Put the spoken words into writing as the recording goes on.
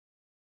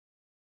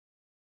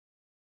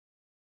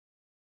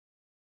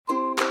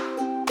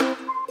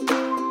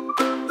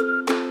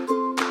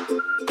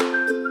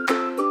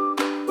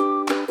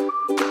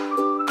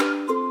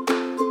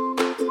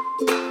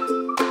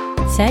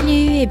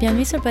Salut et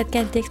bienvenue sur le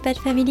podcast d'Expat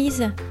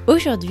Families.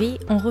 Aujourd'hui,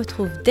 on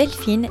retrouve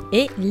Delphine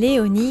et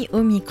Léonie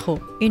au micro,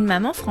 une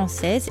maman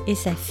française et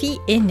sa fille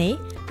aînée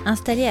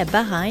installée à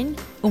Bahreïn,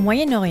 au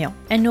Moyen-Orient.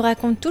 Elles nous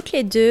racontent toutes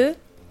les deux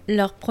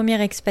leur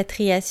première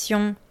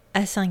expatriation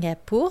à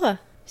Singapour,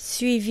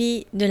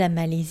 suivie de la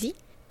Malaisie,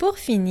 pour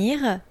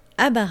finir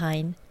à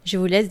Bahreïn. Je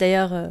vous laisse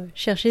d'ailleurs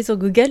chercher sur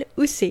Google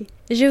où c'est.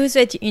 Je vous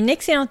souhaite une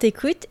excellente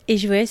écoute et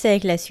je vous laisse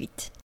avec la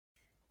suite.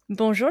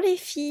 Bonjour les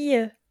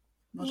filles.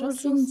 Bonjour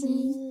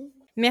Cindy.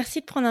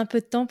 Merci de prendre un peu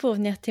de temps pour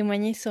venir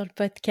témoigner sur le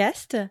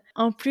podcast.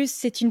 En plus,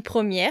 c'est une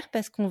première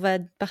parce qu'on va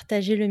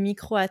partager le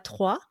micro à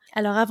 3.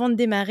 Alors avant de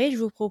démarrer, je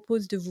vous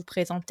propose de vous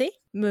présenter,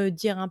 me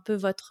dire un peu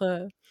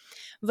votre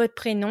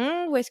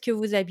prénom, où est-ce que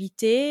vous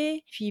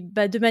habitez. Puis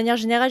de manière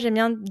générale, j'aime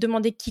bien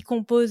demander qui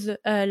compose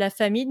la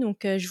famille, donc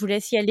je vous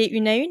laisse y aller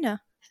une à une.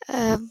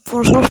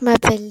 Bonjour, je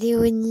m'appelle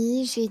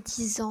Léonie, j'ai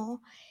 10 ans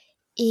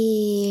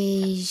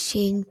et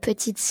j'ai une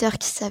petite sœur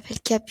qui s'appelle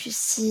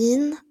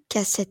Capucine, qui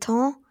a 7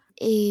 ans.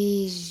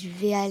 Et je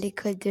vais à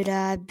l'école de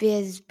la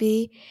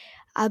BSB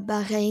à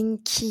Bahreïn,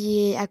 qui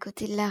est à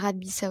côté de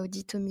l'Arabie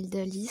Saoudite au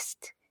Middle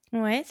East.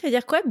 Ouais, ça veut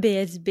dire quoi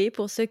BSB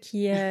pour ceux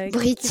qui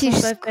British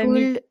sont pas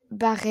School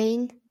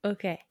Bahreïn.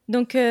 Ok.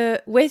 Donc,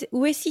 où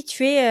est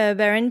situé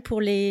Bahreïn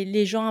pour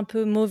les gens un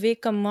peu mauvais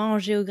comme moi en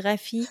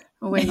géographie?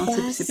 Ouais, non,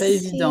 c'est pas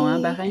évident.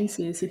 Hein. Bahreïn,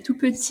 c'est tout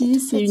petit,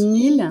 c'est une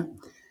île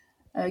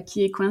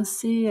qui est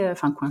coincée,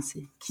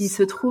 qui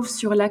se trouve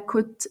sur la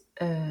côte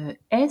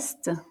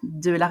est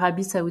de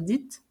l'Arabie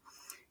Saoudite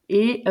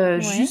et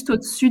juste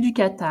au-dessus du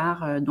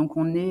Qatar. Donc,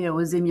 on est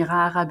aux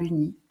Émirats Arabes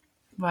Unis.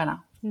 Voilà.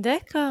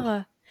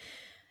 D'accord.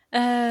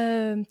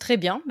 Très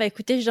bien.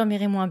 Écoutez, je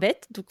dormirai moins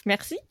bête, donc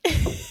merci.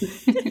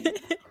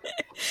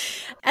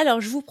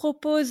 Alors, je vous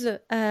propose,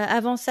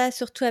 avant ça,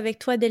 surtout avec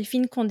toi,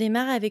 Delphine, qu'on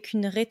démarre avec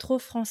une rétro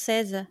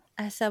française,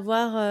 à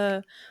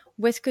savoir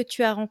où est-ce que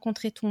tu as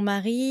rencontré ton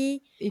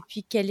mari et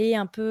puis quelle est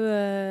un peu,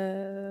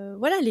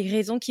 les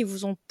raisons qui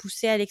vous ont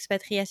poussé à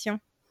l'expatriation.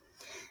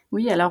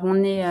 Oui, alors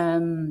on est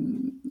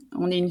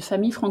une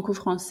famille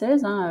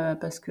franco-française,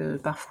 parce que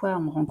parfois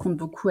on rencontre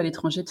beaucoup à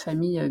l'étranger de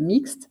familles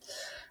mixtes.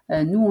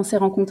 Nous, on s'est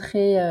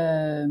rencontrés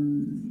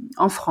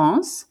en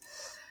France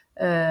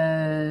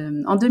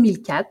en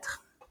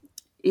 2004.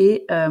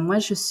 Et moi,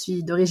 je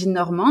suis d'origine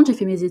normande, j'ai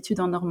fait mes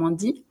études en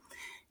Normandie.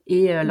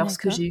 Et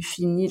lorsque j'ai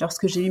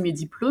eu mes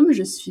diplômes,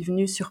 je suis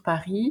venue sur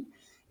Paris.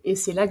 Et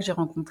c'est là que j'ai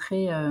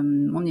rencontré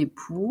mon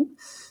époux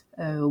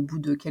au bout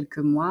de quelques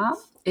mois.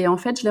 Et en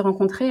fait, je l'ai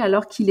rencontré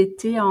alors qu'il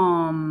était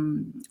en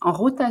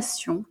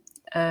rotation.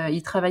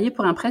 Il travaillait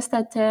pour un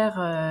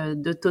prestataire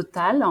de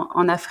Total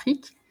en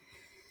Afrique.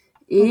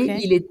 Et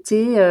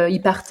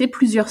il partait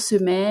plusieurs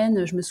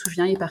semaines. Je me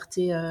souviens, il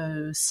partait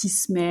 6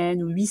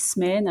 semaines ou 8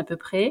 semaines à peu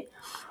près.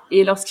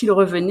 Et lorsqu'il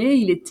revenait,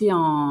 il était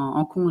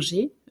en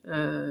congé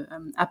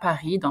à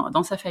Paris,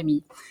 dans sa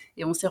famille.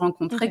 Et on s'est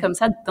rencontrés comme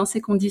ça, dans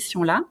ces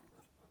conditions-là.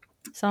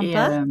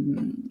 Sympa.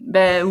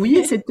 Et,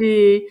 oui,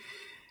 c'était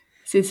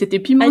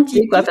pimenté,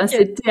 atypique. quoi. Enfin,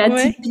 c'était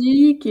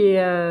atypique. Ouais. Et,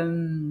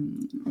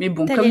 mais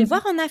bon, t'allais le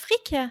voir en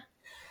Afrique ?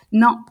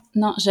 Non,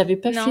 j'avais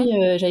pas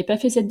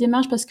fait cette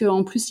démarche parce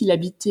qu'en plus il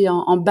habitait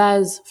en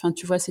base. Enfin,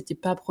 tu vois, c'était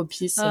pas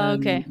propice. Ah,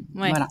 ok. Ouais.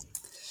 Voilà.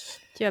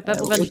 Tu vas pas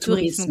pour faire du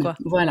tourisme, quoi.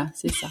 Voilà,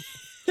 c'est ça.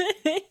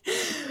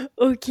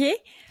 Ok.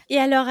 Et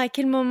alors, à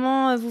quel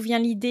moment vous vient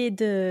l'idée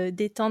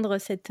d'étendre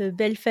cette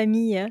belle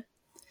famille ?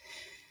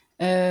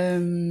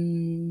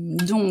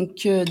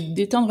 Donc,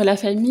 d'étendre la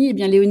famille, eh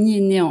bien, Léonie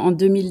est née en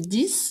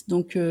 2010,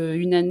 donc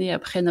une année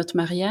après notre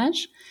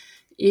mariage.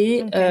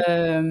 Et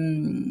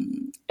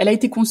elle a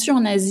été conçue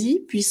en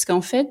Asie,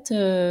 puisqu'en fait,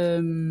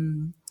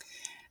 en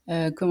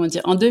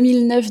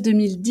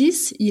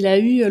 2009-2010, il a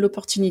eu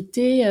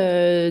l'opportunité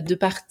de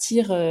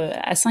partir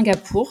à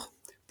Singapour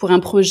pour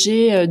un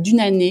projet d'une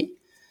année.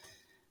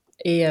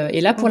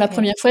 Et là, pour la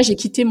première fois, j'ai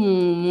quitté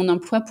mon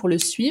emploi pour le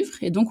suivre.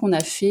 Et donc, on a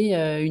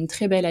fait une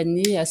très belle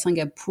année à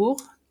Singapour,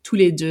 tous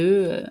les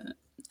deux,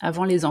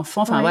 avant les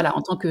enfants,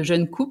 en tant que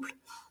jeune couple.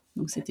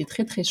 Donc, c'était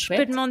très, très chouette.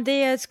 Je peux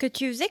demander ce que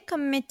tu faisais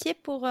comme métier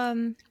pour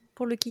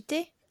le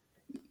quitter ?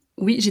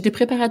 Oui, j'étais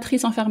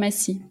préparatrice en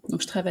pharmacie.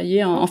 Donc, je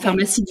travaillais en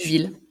pharmacie de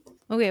ville.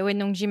 Oui,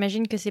 donc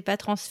j'imagine que c'est pas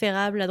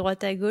transférable à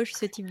droite à gauche,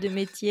 ce type de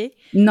métier.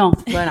 Non,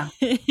 voilà.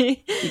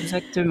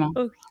 Exactement.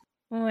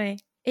 Ouais.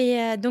 Et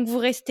donc, vous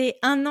restez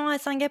 1 an à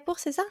Singapour,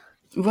 c'est ça ?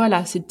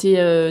 Voilà,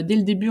 c'était dès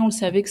le début, on le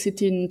savait que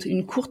c'était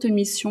une courte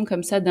mission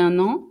comme ça d'1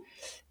 an.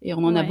 Et on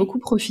en a beaucoup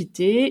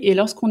profité. Et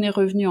lorsqu'on est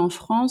revenu en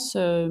France,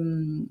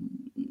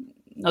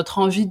 notre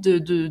envie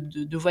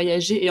de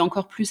voyager, et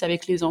encore plus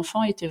avec les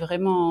enfants, était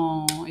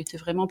vraiment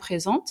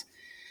présente.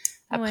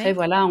 Après,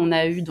 on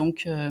a eu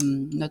donc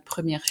notre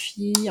première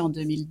fille en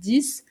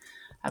 2010.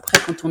 Après,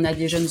 quand on a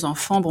des jeunes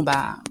enfants,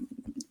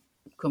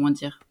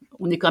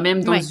 on est quand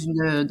même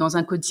dans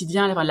un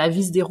quotidien. La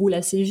vie se déroule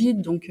assez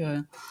vite, donc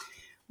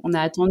on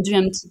a attendu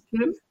un petit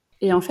peu.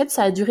 Et en fait,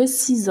 ça a duré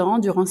 6 ans.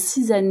 Durant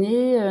 6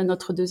 années,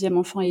 notre deuxième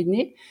enfant est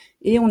né.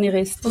 Et on est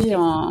resté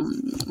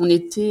on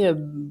était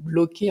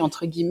bloqué,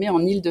 entre guillemets, en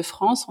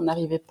Île-de-France. Il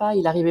n'arrivait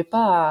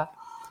pas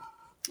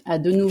à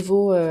de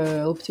nouveau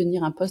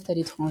obtenir un poste à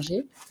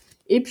l'étranger.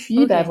 Et puis,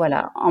 Ok.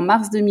 voilà, en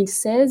mars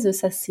 2016,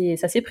 ça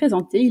s'est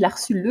présenté. Il a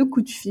reçu le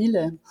coup de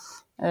fil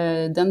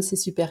d'un de ses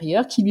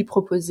supérieurs qui lui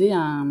proposait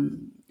un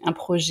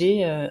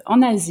projet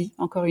en Asie,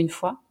 encore une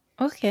fois.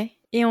 Ok.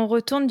 Et on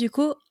retourne du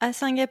coup à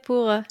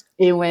Singapour.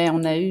 Et ouais,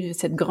 on a eu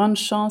cette grande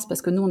chance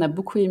parce que nous, on a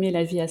beaucoup aimé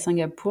la vie à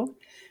Singapour.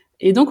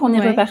 Et donc, on est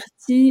Ouais.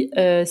 reparti,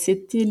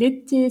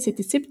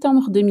 c'était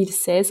septembre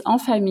 2016, en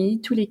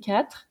famille, tous les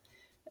quatre,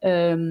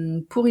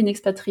 pour une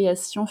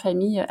expatriation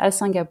famille à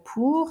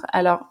Singapour.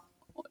 Alors,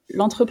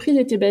 l'entreprise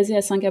était basée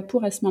à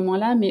Singapour à ce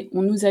moment-là, mais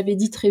on nous avait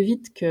dit très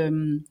vite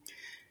que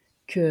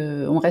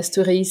on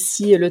resterait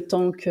ici le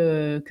temps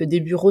que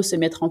des bureaux se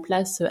mettent en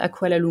place à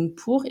Kuala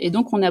Lumpur. Et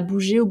donc, on a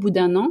bougé au bout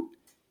d'un an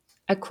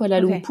à Kuala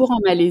Ok. Lumpur en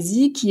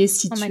Malaisie, qui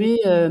est En Malaisie.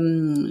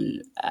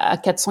 située à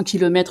 400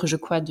 kilomètres, je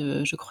crois,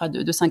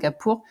 de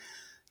Singapour.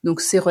 Donc,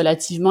 c'est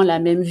relativement la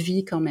même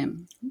vie quand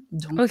même.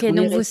 Donc, Ok, on est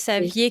donc vous resté.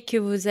 saviez que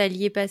vous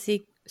alliez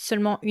passer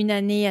seulement une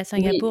année à Oui,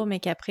 Singapour, mais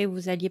qu'après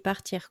vous alliez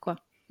partir, quoi.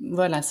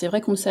 voilà, c'est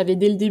vrai qu'on le savait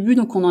dès le début,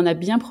 donc on en a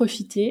bien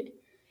profité.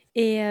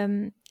 Et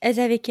elles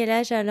avaient quel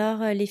âge alors,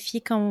 les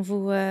filles, quand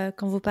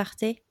vous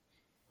partez?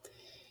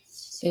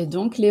 Et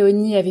donc,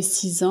 Léonie avait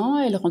 6 ans,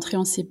 elle rentrait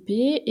en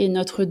CP, et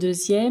notre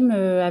deuxième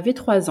avait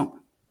 3 ans.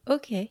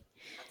 Ok.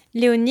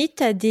 Léonie,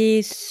 t'as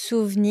des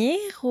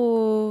souvenirs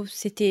ou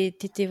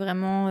t'étais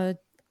vraiment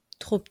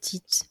trop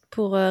petite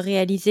pour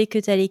réaliser que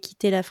t'allais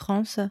quitter la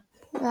France?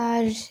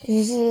 Bah,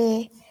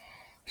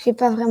 j'ai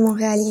pas vraiment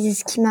réalisé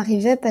ce qui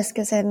m'arrivait parce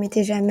que ça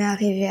m'était jamais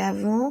arrivé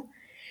avant.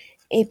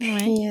 Et Ouais.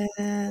 puis,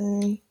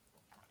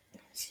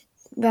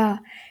 bah,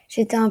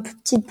 j'étais un peu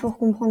petite pour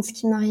comprendre ce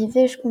qui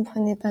m'arrivait, je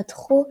comprenais pas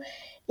trop.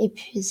 Et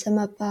puis, ça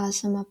m'a pas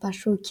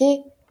choquée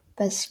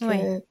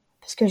Ouais.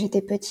 parce que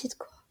j'étais petite,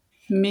 quoi.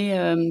 Mais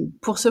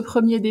pour ce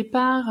premier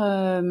départ,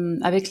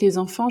 avec les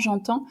enfants,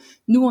 j'entends,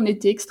 nous, on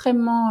était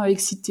extrêmement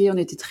excités, on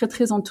était très,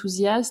 très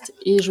enthousiastes.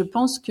 Et je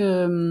pense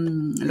que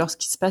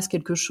lorsqu'il se passe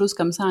quelque chose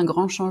comme ça, un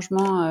grand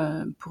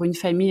changement pour une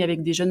famille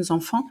avec des jeunes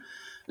enfants,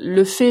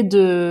 le fait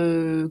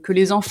que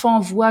les enfants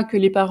voient que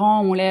les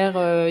parents ont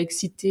l'air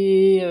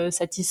excités,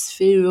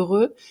 satisfaits,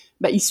 heureux,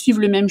 ils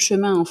suivent le même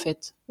chemin, en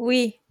fait.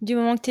 Oui, du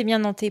moment que t'es bien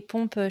dans tes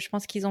pompes, je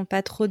pense qu'ils ont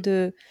pas trop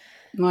de,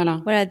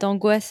 Voilà. voilà,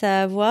 d'angoisse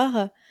à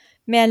avoir.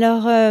 Mais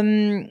alors,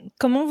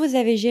 comment vous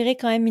avez géré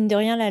quand même, mine de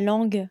rien, la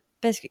langue?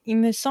 Parce qu'il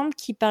me semble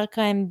qu'ils parlent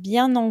quand même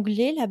bien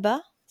anglais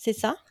là-bas, c'est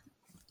ça?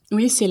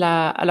 Oui, c'est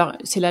la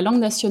langue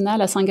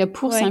nationale à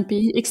Singapour. C'est Ouais. un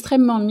pays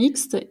extrêmement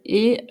mixte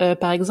et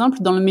par exemple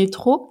dans le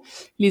métro,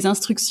 les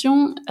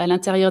instructions à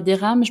l'intérieur des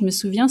rames, je me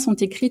souviens, sont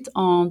écrites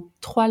en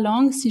 3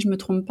 langues si je me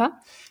trompe pas.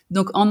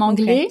 Donc en Ok.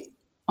 anglais,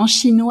 en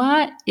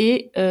chinois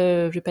et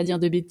je vais pas dire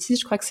de bêtises,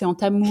 je crois que c'est en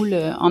tamoul,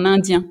 en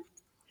indien.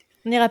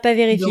 On n'ira pas Donc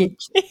vérifier.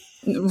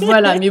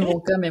 voilà, mais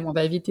bon, quand même, on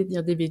va éviter de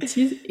dire des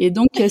bêtises. Et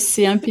donc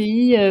c'est un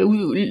pays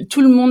où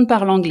tout le monde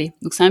parle anglais.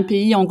 Donc c'est un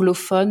pays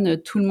anglophone,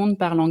 tout le monde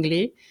parle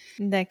anglais.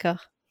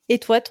 D'accord. Et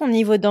toi, ton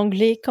niveau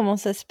d'anglais, comment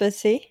ça se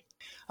passait?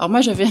 Alors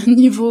moi, j'avais un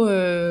niveau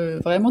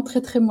vraiment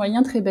très très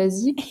moyen, très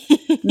basique,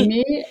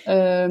 mais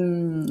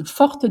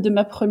forte de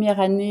ma première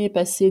année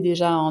passée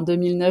déjà en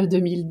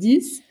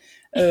 2009-2010,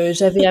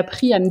 j'avais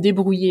appris à me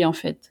débrouiller en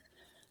fait.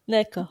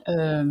 D'accord.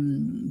 Enfin,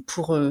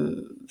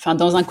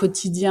 dans un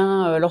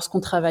quotidien, lorsqu'on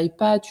travaille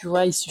pas, tu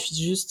vois, il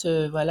suffit juste,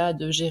 voilà,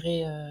 de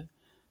gérer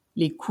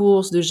les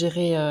courses, de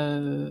gérer,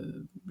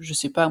 je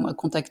sais pas moi,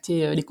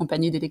 contacter les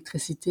compagnies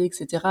d'électricité,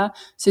 etc.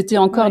 C'était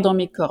encore Ouais. dans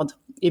mes cordes.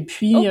 Ok.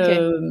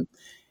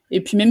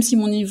 Et puis même si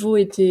mon niveau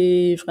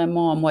était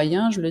vraiment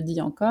moyen, je le dis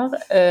encore,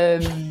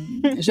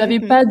 j'avais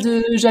pas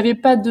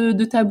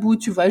de tabou,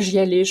 tu vois. J'y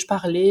allais, je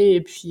parlais,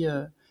 et puis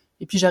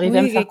j'arrivais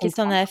à me Oui, faire qu'est-ce que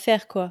t'en as comprendre. à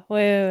faire, quoi. Ouais,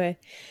 ouais, ouais.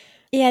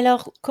 Et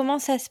alors, comment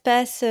ça se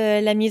passe,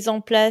 la mise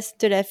en place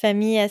de la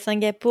famille à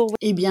Singapour?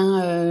 Eh bien,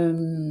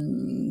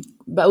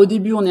 au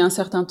début, on est un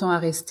certain temps à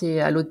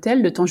rester à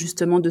l'hôtel, le temps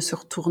justement de se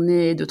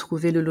retourner et de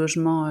trouver le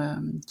logement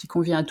qui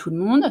convient à tout le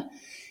monde.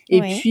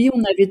 Et Oui. puis,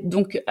 on avait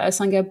donc à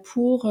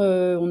Singapour,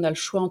 on a le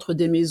choix entre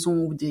des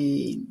maisons ou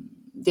des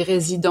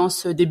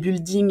résidences, des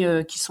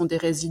buildings qui sont des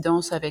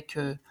résidences avec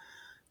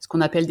ce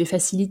qu'on appelle des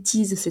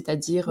facilities,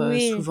 c'est-à-dire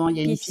Oui, souvent il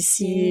y a une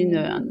piscine, piscine.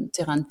 un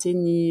terrain de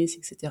tennis,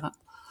 etc.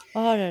 Oh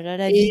là là,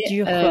 la vie Et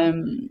dure, quoi.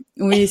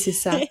 oui, c'est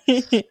ça.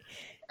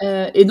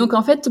 Et donc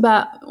en fait,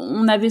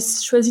 on avait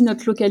choisi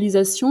notre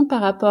localisation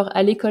par rapport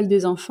à l'école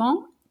des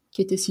enfants,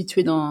 qui était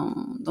située dans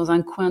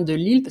un coin de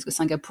l'île, parce que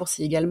Singapour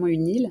c'est également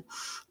une île,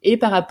 et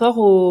par rapport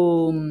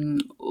au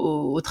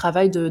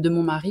travail de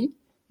mon mari.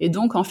 Et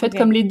donc en fait,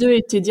 comme Ok. les deux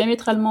étaient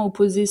diamétralement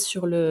opposés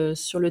sur le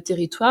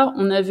territoire,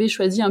 on avait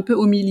choisi un peu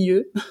au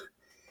milieu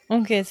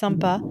Ok,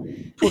 sympa.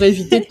 pour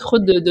éviter trop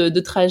de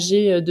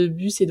trajets de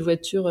bus et de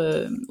voitures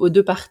aux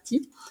deux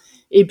parties.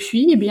 Et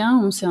puis, eh bien,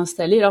 on s'est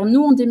installé. Alors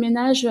nous, on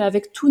déménage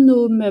avec tous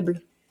nos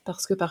meubles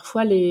parce que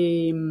parfois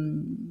des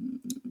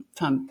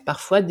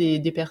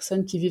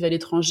personnes qui vivent à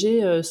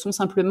l'étranger sont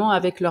simplement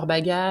avec leurs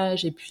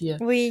bagages et puis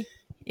Oui.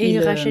 Et ils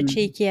rachètent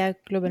chez Ikea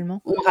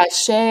globalement. On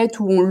rachète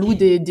ou on loue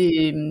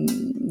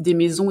des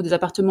maisons ou des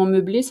appartements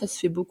meublés, ça se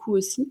fait beaucoup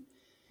aussi.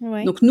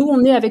 Ouais. Donc nous,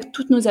 on est avec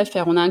toutes nos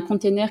affaires. On a un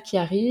container qui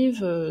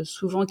arrive,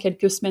 souvent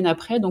quelques semaines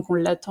après, donc on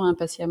l'attend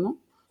impatiemment.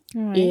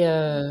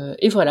 Ouais.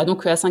 Et voilà,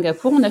 donc à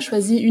Singapour, on a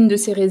choisi une de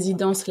ces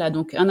résidences-là,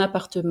 donc un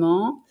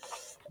appartement.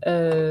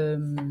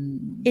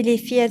 Et les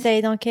filles, elles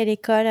allaient dans quelle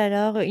école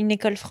alors? Une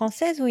école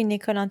française ou une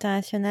école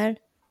internationale?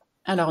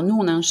 Alors nous,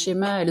 on a un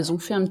schéma, elles ont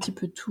fait un petit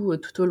peu tout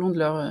au long de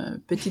leur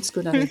petite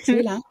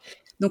scolarité là.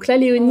 Donc là,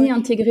 Léonie a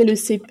intégré le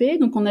CP,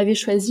 donc on avait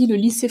choisi le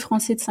lycée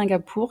français de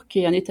Singapour, qui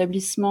est un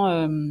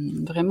établissement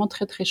vraiment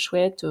très très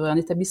chouette, un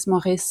établissement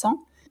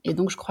récent. Et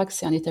donc je crois que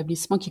c'est un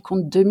établissement qui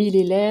compte 2000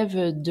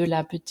 élèves de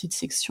la petite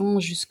section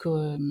jusqu'à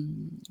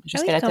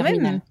la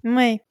terminale. Même.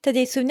 Ouais. T'as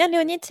des souvenirs,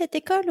 Léonie, de cette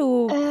école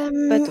ou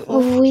pas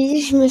trop?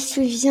 Oui, je me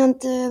souviens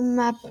de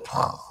ma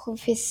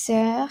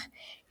professeure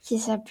qui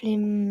s'appelait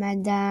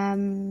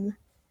Madame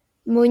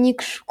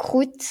Monique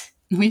Choucroute.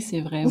 Oui,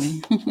 c'est vrai,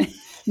 oui.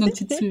 Donc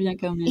tu te souviens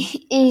quand même.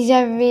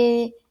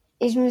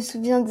 Et je me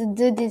souviens de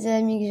deux des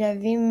amies que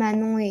j'avais,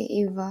 Manon et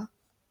Eva.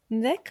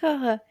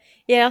 D'accord.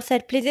 Et alors, ça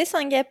te plaisait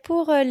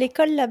Singapour,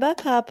 l'école là-bas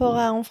par rapport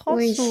à en France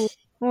Oui.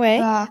 ou... Ouais.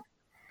 Bah,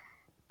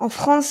 en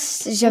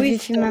France, j'avais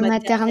fait ma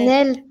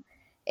maternelle.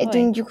 Et Ouais.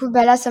 donc, du coup,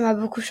 bah là, ça m'a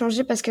beaucoup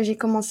changé parce que j'ai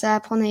commencé à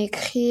apprendre à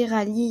écrire,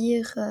 à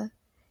lire.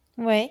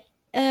 Ouais.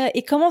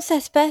 Et comment ça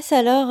se passe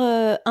alors,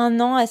 un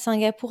an à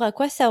Singapour? À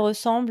quoi ça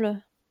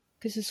ressemble?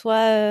 Que ce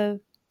soit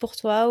pour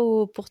toi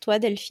ou pour toi,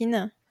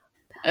 Delphine?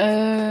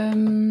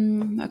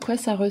 À quoi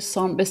ça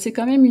ressemble? Ben, c'est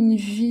quand même une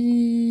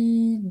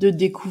vie de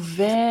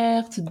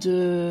découverte,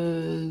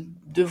 de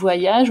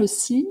voyage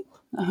aussi.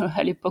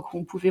 À l'époque où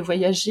on pouvait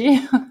voyager.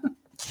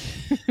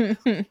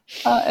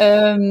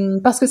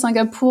 Parce que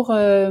Singapour,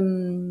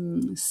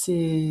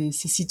 c'est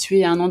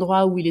situé à un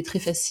endroit où il est très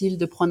facile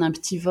de prendre un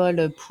petit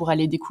vol pour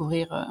aller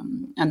découvrir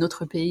un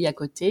autre pays à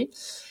côté.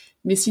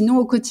 Mais sinon,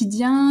 au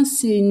quotidien,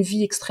 c'est une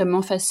vie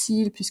extrêmement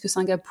facile puisque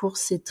Singapour,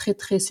 c'est très,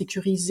 très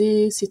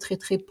sécurisé, c'est très,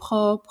 très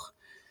propre.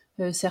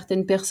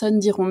 Certaines personnes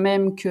diront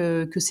même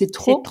que c'est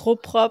trop. C'est trop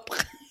propre.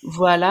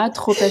 Voilà,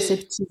 trop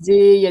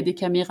aseptisé, il y a des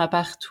caméras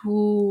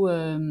partout.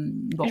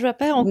 Bon. Je vois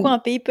pas en quoi un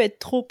pays peut être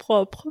trop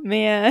propre,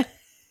 mais...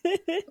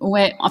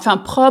 Ouais, enfin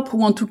propre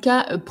ou en tout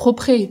cas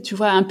propré, tu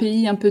vois, un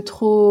pays un peu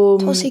trop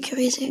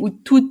sécurisé. où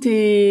tout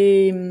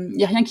est, il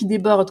y a rien qui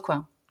déborde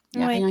quoi.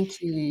 Il y a rien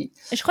qui.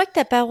 Je crois que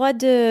t'as pas le droit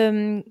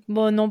de,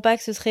 bon non pas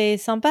que ce serait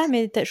sympa,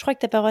 mais je crois que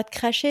t'as pas le droit de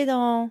cracher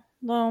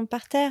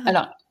par terre.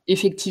 Alors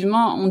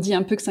effectivement, on dit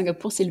un peu que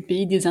Singapour c'est le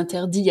pays des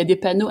interdits. Il y a des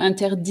panneaux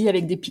interdits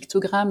avec des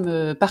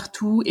pictogrammes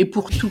partout et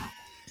pour tout.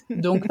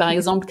 Donc par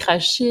exemple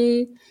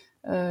cracher.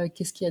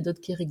 Qu'est-ce qu'il y a d'autre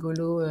qui est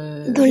rigolo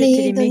Dans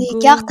les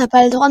gares, t'as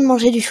pas le droit de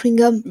manger du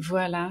chewing-gum.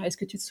 Voilà. Est-ce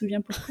que tu te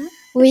souviens pourquoi?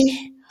 Oui.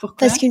 Pourquoi?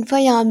 Parce qu'une fois,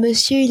 il y a un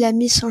monsieur, il a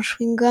mis son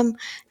chewing-gum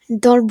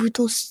dans le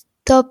bouton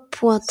stop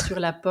ou un truc sur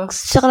la porte.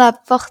 Sur la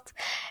porte.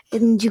 Et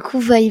donc, du coup,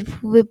 bah, il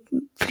pouvait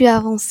plus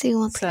avancer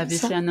ou un truc ça avait comme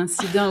ça. fait un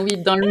incident, oui,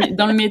 dans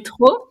le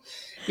métro.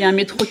 Il y a un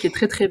métro qui est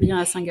très très bien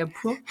à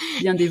Singapour,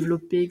 bien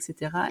développé,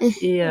 etc.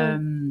 Et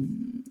il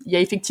y a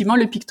effectivement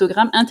le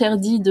pictogramme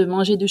interdit de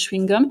manger du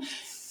chewing-gum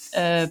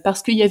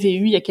parce qu'il y avait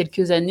eu il y a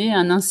quelques années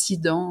un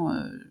incident.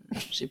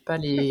 J'ai pas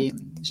le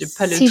C'est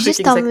truc juste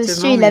exactement. un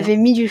monsieur, il avait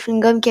mis du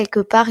chewing-gum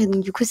quelque part et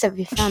donc du coup ça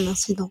avait fait un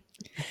incident.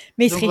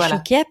 Mais il serait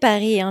choqué à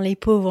Paris, hein, les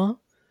pauvres. Hein.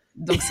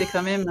 Donc c'est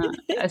quand même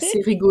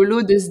assez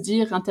rigolo de se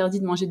dire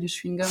interdit de manger du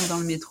chewing-gum dans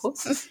le métro.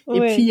 Et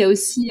puis il y a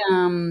aussi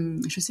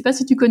je sais pas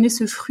si tu connais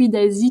ce fruit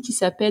d'Asie qui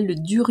s'appelle le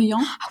durian.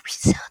 Ah oui,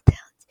 c'est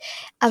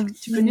interdit.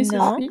 Tu connais ce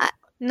fruit?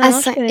 Non,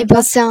 et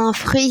ben c'est un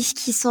fruit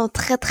qui sent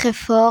très très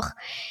fort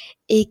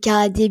et qui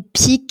a des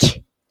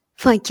pics,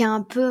 enfin qui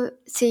a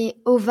c'est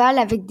ovale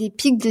avec des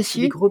pics dessus.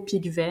 Des gros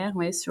pics verts,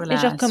 ouais, sur la. Et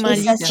genre comme un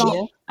liqueur.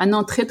 Ah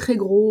non, très très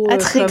gros,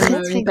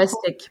 comme une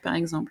pastèque par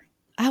exemple.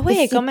 Ah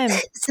ouais, quand même.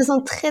 Ça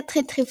sent très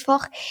très très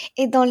fort.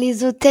 Et dans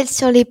les hôtels,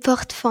 sur les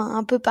portes, enfin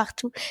un peu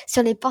partout,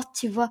 sur les portes,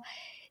 tu vois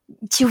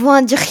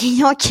un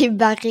durian qui est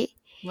barré.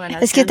 Voilà,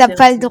 parce que t'as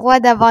pas le droit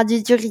d'avoir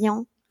du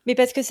durian. Mais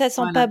parce que ça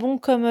sent pas bon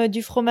comme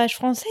du fromage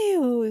français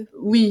ou...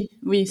 Oui,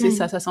 c'est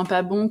ça. Ça sent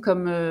pas bon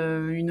comme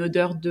une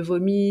odeur de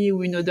vomi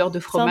ou une odeur de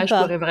fromage qui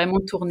aurait vraiment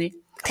tourné.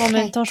 En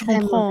même temps, je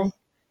comprends. Hein.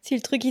 Si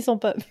le truc, ils sont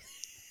pas...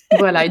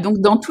 Voilà. Et donc,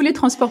 dans tous les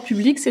transports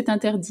publics, c'est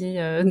interdit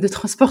de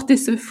transporter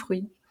ce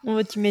fruit.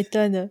 Oh, tu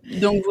m'étonnes.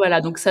 Donc voilà,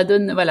 donc ça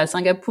donne,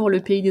 Singapour, le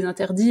pays des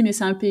interdits, mais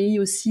c'est un pays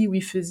aussi où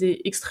il faisait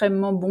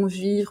extrêmement bon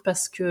vivre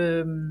parce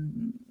que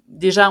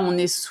déjà on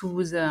est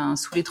sous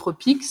les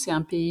tropiques, c'est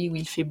un pays où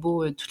il fait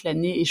beau toute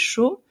l'année et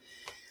chaud.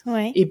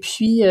 Ouais. Et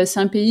puis c'est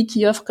un pays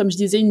qui offre, comme je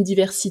disais, une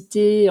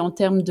diversité en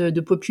termes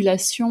de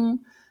population.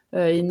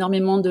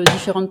 Énormément de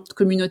différentes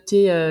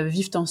communautés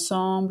vivent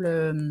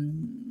ensemble.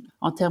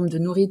 En termes de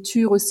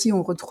nourriture aussi,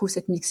 on retrouve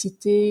cette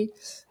mixité.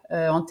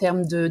 En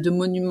termes de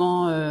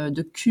monuments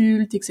de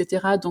culte,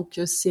 etc. Donc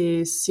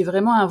c'est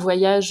vraiment un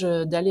voyage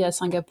d'aller à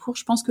Singapour.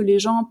 Je pense que les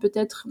gens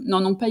peut-être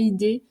n'en ont pas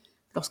idée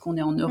lorsqu'on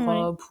est en Ouais.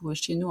 Europe ou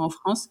chez nous en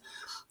France.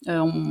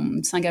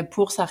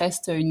 Singapour, ça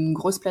reste une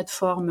grosse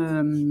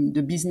plateforme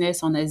de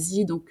business en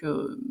Asie, donc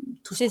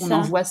tout ce C'est qu'on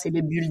en ça. voit, c'est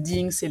les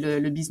buildings, c'est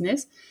le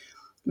business.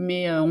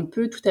 Mais on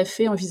peut tout à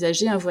fait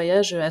envisager un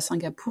voyage à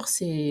Singapour.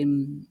 C'est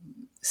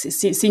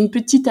une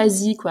petite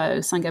Asie,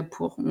 quoi,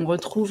 Singapour. On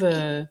retrouve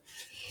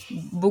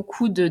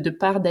beaucoup de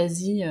parts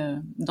d'Asie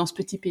dans ce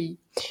petit pays.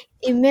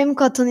 Et même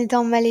quand on était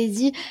en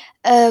Malaisie,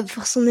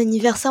 pour son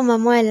anniversaire,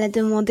 maman, elle a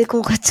demandé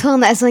qu'on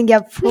retourne à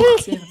Singapour.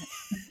 C'est vrai.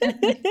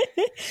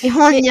 Et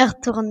on Mais, y est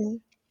retourné.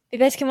 mais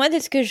parce que moi, de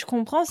ce que je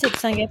comprends, c'est que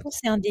Singapour,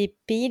 c'est un des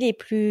pays les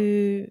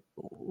plus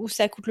où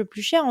ça coûte le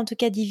plus cher, en tout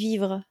cas, d'y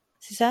vivre.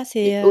 C'est ça?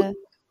 Et, oh,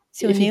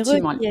 C'est onéreux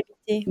effectivement, d'y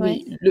habiter.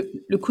 Ouais. oui,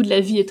 le coût de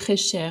la vie est très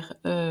cher.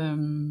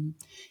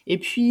 Et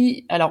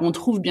puis, alors on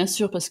trouve bien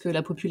sûr, parce que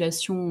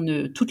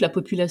toute la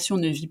population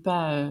ne vit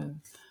pas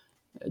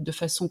de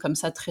façon comme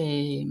ça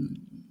très,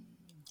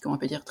 comment on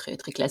peut dire, très,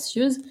 très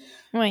classieuse.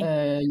 Ouais.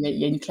 Il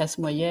y a une classe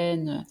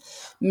moyenne,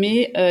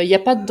 mais il n'y a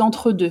pas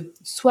d'entre-deux.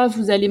 Soit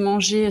vous allez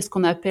manger ce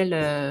qu'on appelle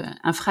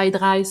un fried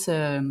rice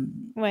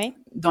Ouais.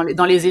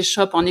 dans les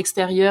échoppes en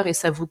extérieur et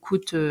ça vous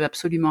coûte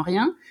absolument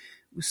rien.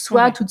 Ou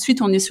soit Ouais. tout de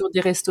suite on est sur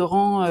des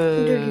restaurants,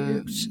 De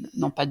luxe.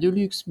 non pas de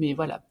luxe, mais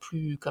voilà,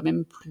 quand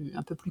même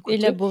un peu plus coûteux.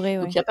 Élaboré,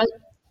 Donc ouais.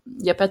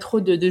 il y a pas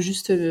trop de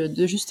juste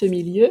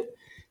milieu.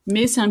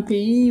 Mais c'est un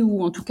pays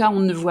où en tout cas on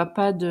ne voit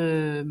pas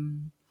enfin comment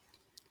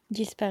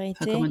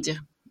Disparité.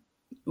 dire,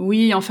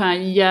 oui, enfin,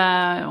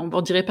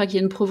 on dirait pas qu'il y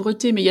a une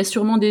pauvreté, mais il y a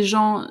sûrement des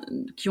gens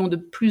qui ont de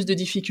plus de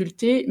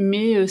difficultés,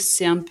 mais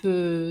c'est un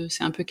peu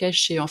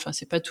caché. Enfin,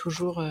 c'est pas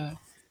toujours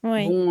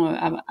Ouais. bon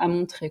à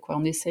montrer, quoi.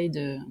 On essaye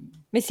de.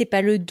 Mais c'est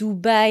pas le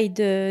Dubaï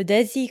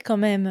d'Asie quand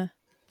même.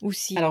 Ou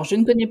si. Alors, je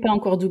ne connais pas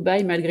encore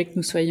Dubaï, malgré que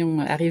nous soyons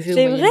arrivés au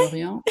C'est vrai?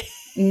 Moyen-Orient.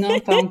 Non,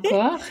 pas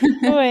encore.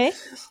 Ouais.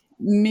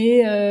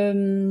 Mais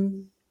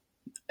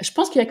je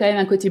pense qu'il y a quand même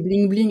un côté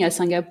bling bling à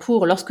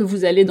Singapour. Lorsque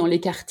vous allez dans les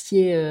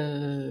quartiers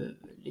à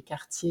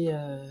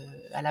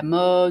la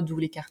mode ou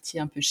les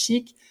quartiers un peu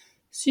chics,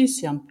 si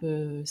c'est un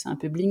peu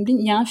bling bling.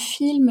 Il y a un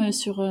film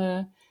sur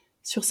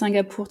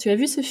Singapour. Tu as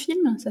vu ce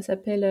film? Ça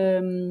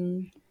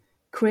s'appelle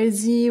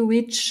Crazy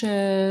Witch.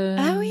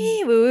 Ah oui,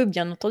 oui, oui,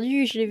 bien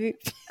entendu, je l'ai vu.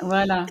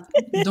 Voilà.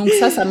 Donc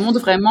ça montre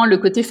vraiment le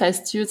côté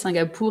fastueux de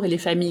Singapour et les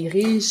familles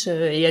riches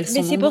et elles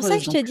Mais sont c'est pour ça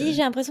que nombreuses. je te Donc dis,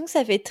 j'ai l'impression que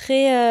ça fait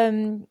très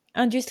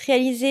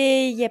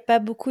industrialisé. Il n'y a pas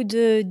beaucoup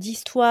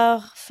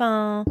d'histoire.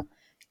 Enfin,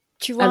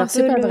 tu vois un alors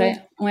c'est peu pas le.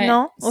 vrai. Ouais,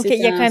 Non? Ok, il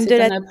y a quand même de c'est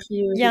la. un a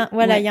priori.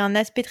 Voilà, il y Ouais. a un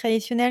aspect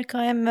traditionnel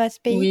quand même à ce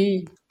pays.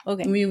 Oui,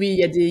 Ok. oui, oui, il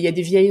y a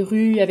des vieilles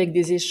rues avec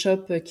des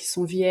échoppes qui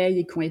sont vieilles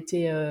et qui ont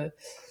été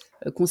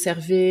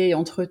conservées,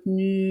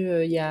 entretenues.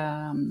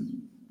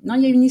 Non,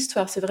 il y a une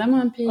histoire. C'est vraiment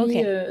un pays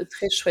Ok.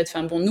 très chouette.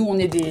 Enfin bon, nous, on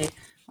est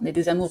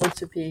des amoureux de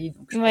ce pays,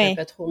 donc je pourrais Ouais.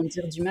 pas trop en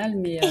dire du mal,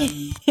 mais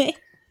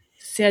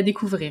c'est à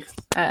découvrir.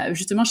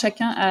 Justement,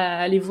 chacun à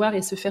aller voir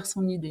et se faire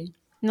son idée.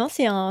 Non,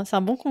 c'est un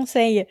bon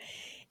conseil.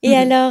 Et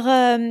alors,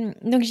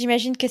 donc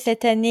j'imagine que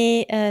cette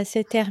année se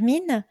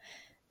termine.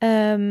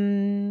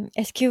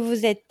 Est-ce que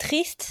vous êtes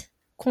triste,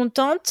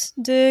 contente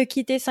de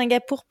quitter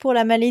Singapour pour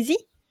la Malaisie?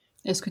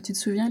 Est-ce que tu te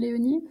souviens,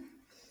 Léonie?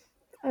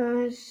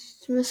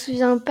 Je me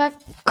souviens pas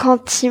quand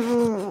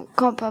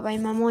papa et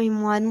maman ils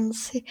m'ont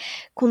annoncé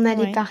qu'on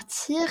allait Ouais.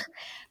 partir,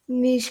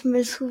 mais je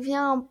me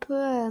souviens un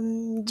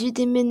peu du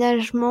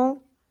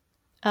déménagement.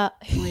 Ah,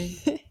 Oui.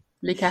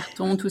 Les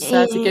cartons, tout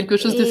ça, c'est Et, quelque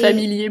chose de et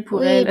familier pour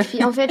oui, et elle.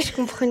 puis en fait je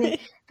comprenais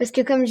parce que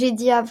comme j'ai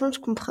dit avant,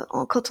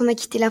 quand on a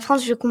quitté la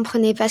France, je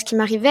comprenais pas ce qui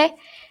m'arrivait,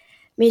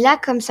 mais là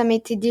comme ça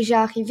m'était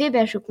déjà arrivé,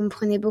 ben je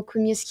comprenais beaucoup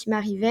mieux ce qui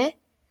m'arrivait.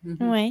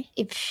 Mhm. ouais,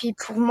 Et puis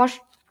pour moi,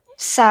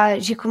 ça,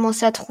 j'ai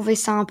commencé à trouver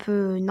ça un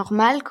peu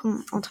normal,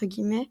 entre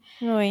guillemets.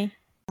 oui.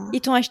 Ils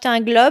t'ont acheté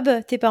un globe,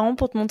 tes parents,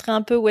 pour te montrer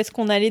un peu où est-ce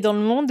qu'on allait dans le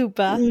monde ou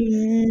pas?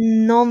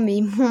 Non, mais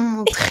ils m'ont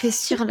montré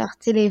sur leur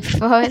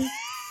téléphone.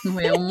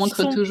 Ouais, on Ils montre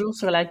sont... toujours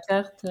sur la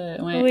carte.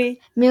 Ouais. Oui,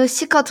 Mais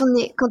aussi quand on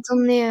est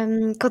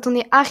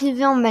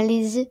arrivé en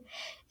Malaisie,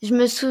 je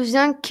me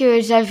souviens que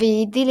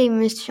j'avais aidé les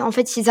messieurs. En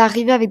fait, ils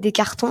arrivaient avec des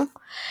cartons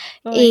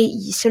et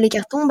oui, sur les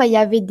cartons, bah il y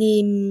avait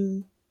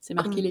C'est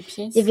marqué comment les il y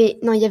pièces. avait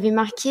non, il y avait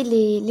marqué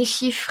les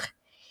chiffres.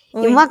 Et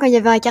oui. moi, quand il y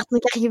avait un carton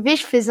qui arrivait,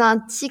 je faisais un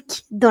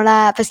tic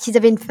parce qu'ils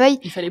avaient une feuille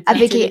Il fallait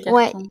avec pointer les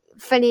ouais, cartons.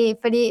 fallait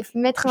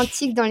mettre un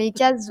tic dans les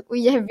cases où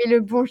il y avait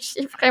le bon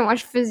chiffre et moi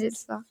je faisais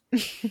ça.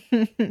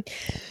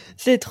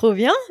 C'est trop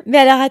bien. Mais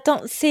alors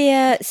attends,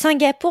 c'est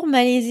Singapour,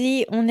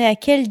 Malaisie, on est à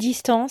quelle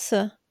distance?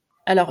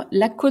 Alors,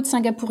 la côte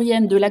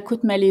singapourienne de la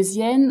côte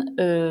malaisienne,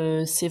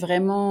 c'est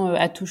vraiment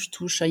à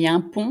touche-touche. Il y a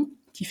un pont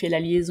qui fait la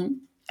liaison.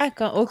 Ah,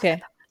 ok.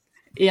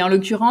 Et en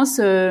l'occurrence,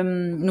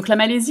 donc la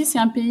Malaisie, c'est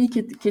un pays qui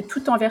est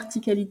tout en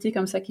verticalité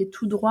comme ça, qui est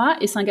tout droit.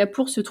 Et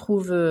Singapour se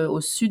trouve au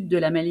sud de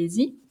la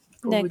Malaisie,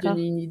 pour vous D'accord.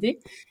 donner une idée.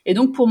 Et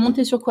donc, pour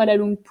monter sur Kuala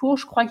Lumpur,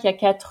 je crois qu'il y a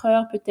 4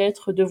 heures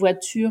peut-être de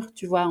voiture,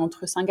 tu vois,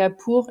 entre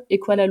Singapour et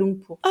Kuala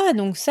Lumpur. Ah,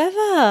 donc ça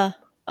va.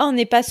 Ah, on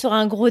n'est pas sur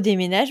un gros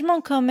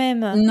déménagement quand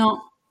même. Non.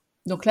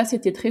 Donc là,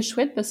 c'était très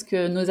chouette parce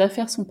que nos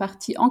affaires sont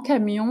parties en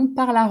camion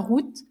par la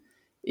route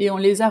Et on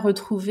les a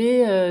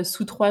retrouvés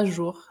sous 3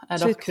 jours,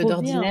 alors C'est que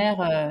trop bien.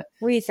 d'ordinaire,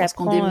 Oui, ça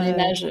lorsqu'on prend.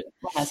 déménage,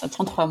 voilà, ça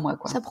prend 3 mois,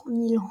 quoi. Ça prend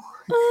 1000 ans.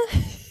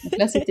 Donc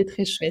là, c'était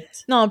très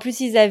chouette. Non, en plus,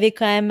 ils avaient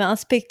quand même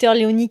inspecteur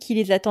Léonie qui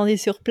les attendait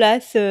sur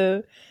place.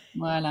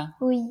 Voilà.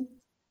 Oui.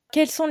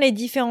 Quelles sont les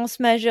différences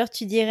majeures,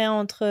 tu dirais,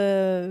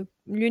 entre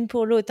l'une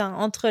pour l'autre, hein,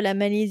 entre la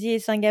Malaisie et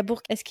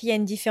Singapour? Est-ce qu'il y a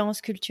une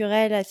différence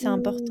culturelle assez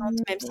importante,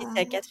 même si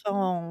c'est à 4 heures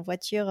en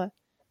voiture?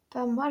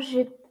 Bah, moi,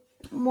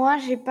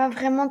 j'ai pas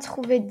vraiment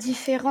trouvé de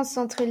différence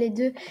entre les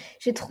deux.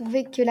 J'ai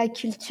trouvé que la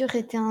culture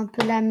était un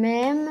peu la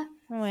même,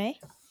 Ouais,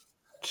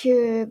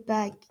 que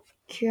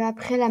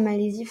après la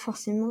Malaisie,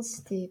 forcément,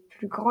 c'était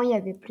plus grand, il y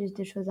avait plus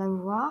de choses à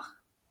voir.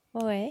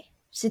 ouais.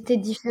 C'était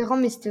différent,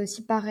 mais c'était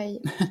aussi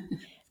pareil.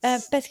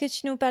 Parce que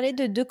tu nous parlais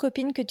de 2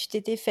 copines que tu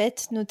t'étais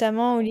faites,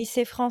 notamment au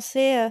lycée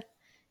français.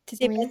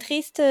 T'étais pas Oui.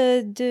 triste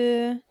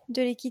de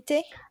les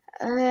quitter?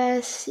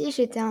 Si,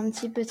 j'étais un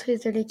petit peu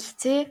triste de les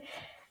quitter,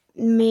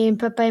 mais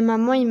papa et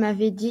maman, ils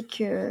m'avaient dit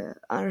que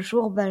un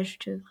jour,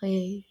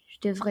 je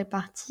devrais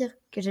partir,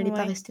 que j'allais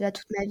pas Ouais, rester là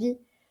toute ma vie.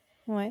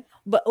 ouais.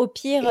 Bah, au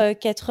pire, Et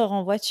 4 heures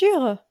en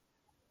voiture,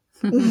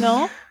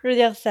 non? Je veux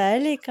dire, ça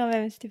allait quand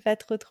même, c'était pas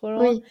trop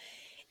loin. oui,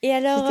 Et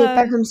alors, c'était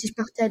pas comme si je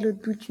partais à l'autre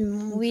bout du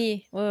monde.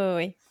 oui, oui, oui,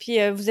 oui.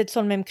 Puis vous êtes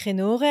sur le même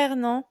créneau horaire,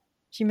 non?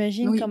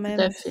 J'imagine quand Oui, tout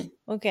à même. fait.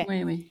 Ok.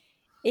 Oui, oui.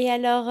 Et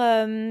alors,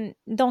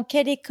 dans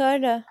quelle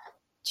école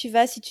tu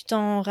vas, si tu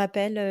t'en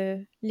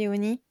rappelles,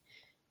 Léonie?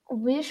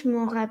 Oui, je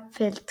m'en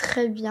rappelle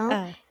très bien.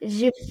 Ah,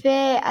 J'ai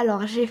fait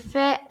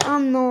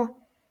un an,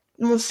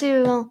 mon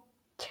CE1,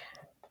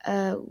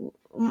 euh,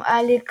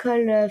 à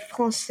l'école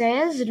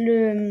française,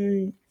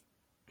 le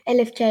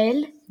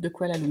LFKL De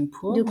Kuala de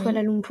Lumpur, Kuala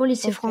oui. Lumpur,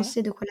 lycée ok.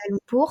 français de Kuala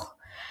Lumpur.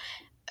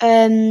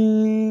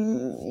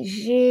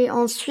 J'ai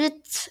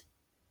ensuite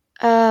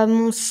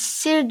mon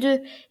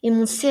CE2 et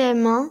mon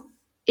CM1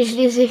 et je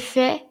les ai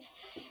fait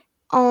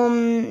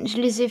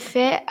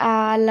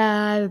à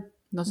la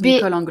Dans une B,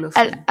 école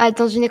anglophone.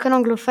 dans une école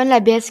anglophone, la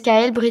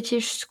BSKL,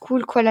 British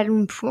School Kuala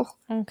Lumpur.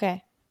 Ok.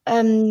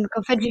 En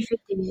fait, j'ai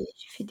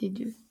fait des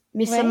deux.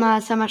 Mais ça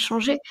Ouais, m'a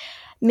changé.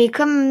 Mais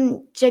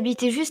comme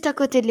j'habitais juste à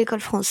côté de l'école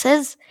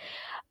française,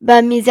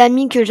 bah, mes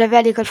amis que j'avais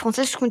à l'école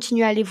française, je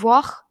continuais à les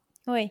voir.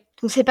 oui.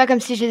 Donc, c'est pas comme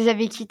si je les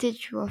avais quittés,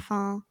 tu vois.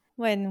 Enfin,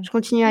 Ouais, non. je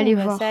continuais à Non, les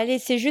bah, ça voir. allait.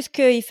 C'est juste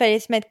qu'il fallait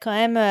se mettre quand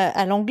même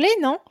à l'anglais,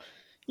 non?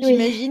 Oui,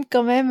 J'imagine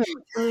quand même.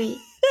 oui.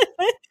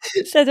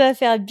 Ça doit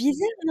faire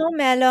bizarre, non?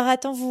 Mais alors,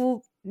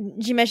 attends,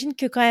 j'imagine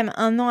que quand même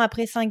 1 an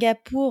après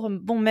Singapour,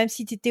 bon, même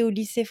si tu étais au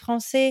lycée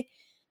français,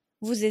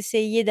 vous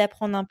essayiez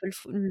d'apprendre un peu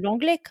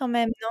l'anglais quand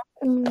même,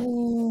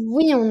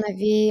 Oui, on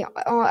avait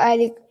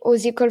aux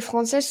écoles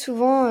françaises,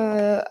 souvent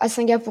à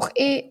Singapour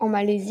et en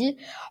Malaisie,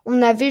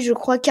 on avait, je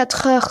crois,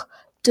 4 heures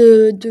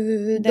non?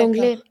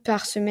 d'anglais D'accord.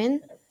 par semaine.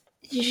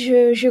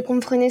 Je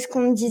comprenais ce qu'on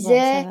me Bon, ça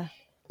disait va.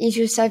 et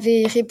je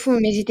savais répondre,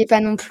 mais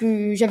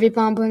j'avais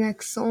pas un bon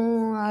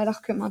accent,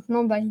 alors que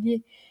maintenant, bah, il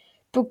est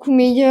beaucoup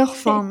meilleur.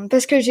 Enfin,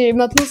 parce que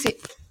maintenant,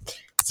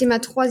 c'est ma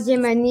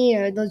 3e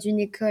année dans une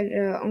école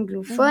Mhm.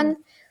 anglophone.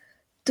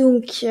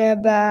 Donc,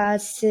 bah,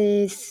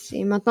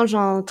 maintenant j'ai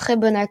un très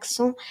bon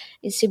accent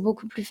et c'est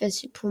beaucoup plus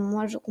facile pour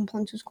moi. Je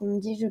comprends tout ce qu'on me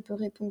dit, je peux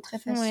répondre très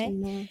Ouais.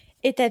 facilement.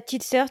 Et ta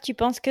petite sœur, tu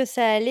penses que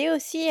ça allait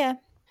aussi?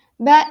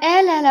 Bah,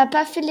 elle a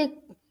pas fait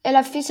elle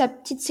a fait sa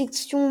petite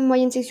section,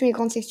 moyenne section et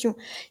grande section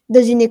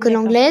dans une école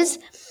D'accord. anglaise.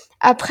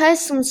 Après,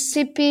 son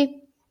CP,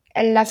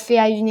 elle l'a fait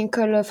à une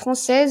école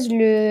française,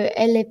 le Ouais.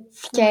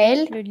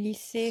 LFKL, Le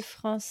lycée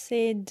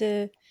français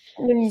de...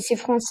 le lycée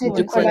français De de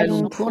Ouais. Kuala Kuala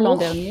Lumpur l'an Lumpur,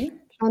 dernier.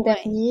 l'an Ouais.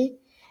 dernier.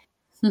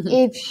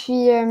 Et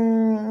puis,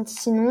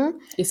 sinon,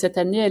 Et cette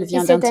année, elle et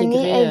vient cette année,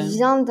 d'intégrer. elle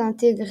vient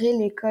d'intégrer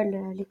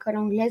l'école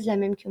anglaise, la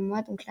même que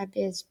moi, donc la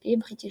BSB,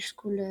 British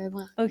School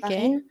Ok.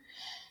 Bahrain.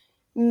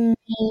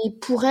 Et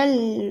pour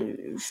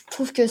elle, je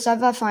trouve que ça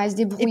va. Enfin, elle se Et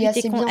débrouille puis,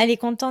 assez bien. elle est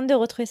contente de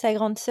retrouver sa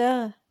grande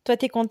sœur. Toi,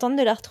 t'es contente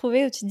de la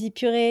retrouver ou tu te dis,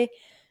 purée,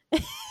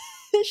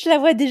 je la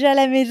vois déjà à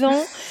la maison.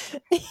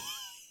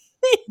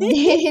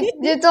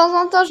 De temps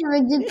en temps, je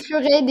me dis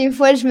purée. Des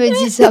fois, je me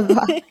dis ça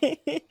va.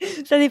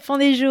 Ça dépend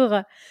des jours.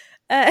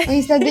 Euh,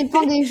 Oui, ça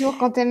dépend des jours,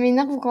 quand elle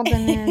m'énerve ou quand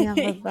elle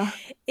m'énerve pas.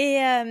 Et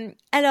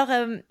alors,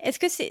 est-ce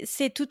que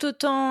c'est tout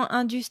autant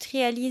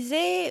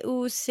industrialisé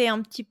ou c'est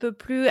un petit peu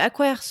plus... À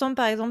quoi elle ressemble,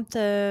 par exemple,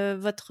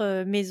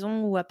 votre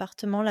maison ou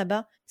appartement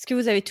là-bas? Est-ce que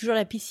vous avez toujours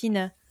la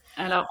piscine?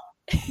 Alors,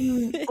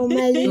 En oui,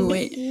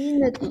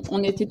 Malaisie,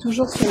 on était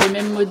toujours sur le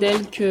même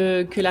modèle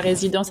que la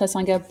résidence à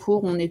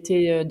Singapour. On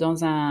était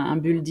dans un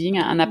building,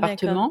 un D'accord.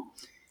 appartement,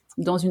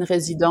 dans une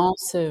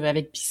résidence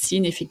avec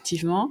piscine,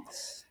 effectivement.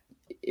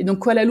 Et donc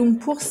Kuala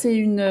Lumpur, c'est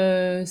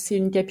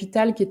une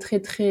capitale qui est très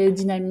très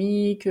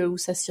dynamique, où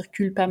ça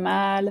circule pas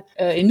mal.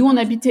 Et nous, on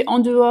habitait en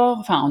dehors,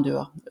 enfin en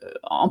dehors,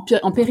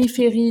 en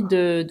périphérie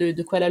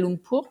de Kuala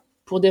Lumpur,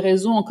 pour des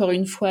raisons encore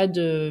une fois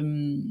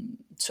de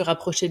se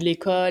rapprocher de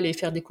l'école et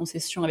faire des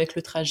concessions avec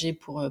le trajet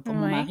pour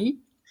mon Ouais. mari.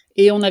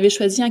 Et on avait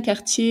choisi un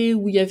quartier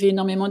où il y avait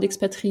énormément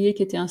d'expatriés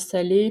qui étaient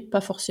installés,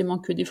 pas forcément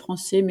que des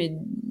Français, mais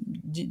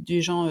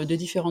des gens de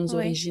différentes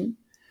Ouais. origines.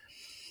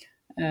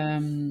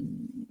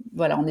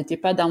 Voilà, on n'était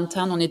pas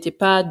downtown, on n'était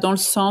pas dans le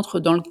centre,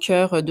 dans le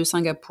cœur de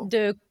Singapour.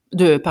 De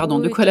De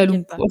Oui, Kuala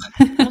t'inquiète pas. Lumpur.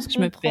 On se Je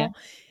me perds. comprend.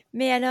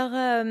 Mais alors,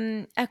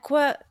 à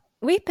quoi...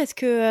 Oui, parce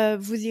que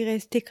vous y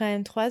restez quand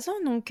même 3 ans.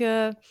 Donc,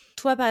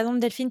 toi, par exemple,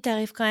 Delphine,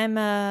 t'arrives quand même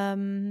à...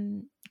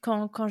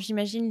 quand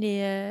j'imagine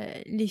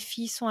les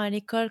filles sont à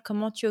l'école,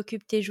 comment tu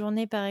occupes tes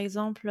journées, par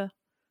exemple?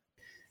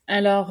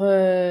 Alors,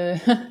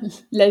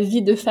 la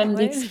vie de femme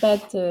Ouais.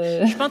 d'expat,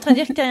 Je suis pas en train de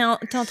dire que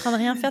t'es en train de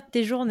rien faire de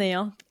tes journées,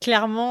 hein.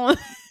 Clairement.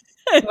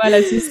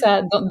 voilà, c'est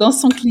ça, dans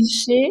son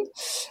cliché.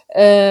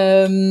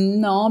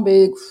 Non,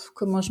 mais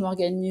comment je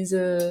m'organise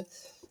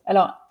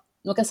Alors,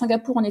 donc à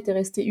Singapour, on était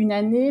resté une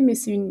année, mais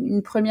c'est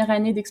une première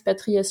année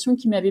d'expatriation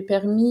qui m'avait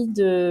permis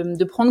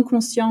de prendre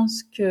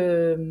conscience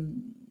que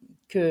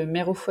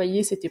mère au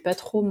foyer, c'était pas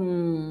trop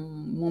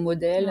mon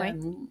modèle, Ouais.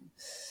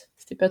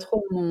 c'était pas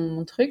trop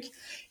mon truc.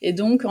 Et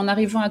donc, en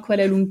arrivant à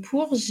Kuala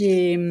Lumpur,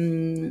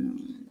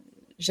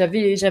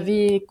 j'avais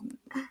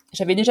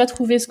déjà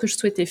trouvé ce que je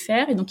souhaitais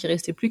faire et donc il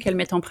restait plus qu'à le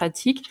mettre en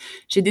pratique.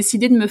 J'ai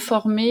décidé de me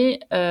former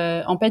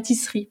en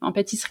pâtisserie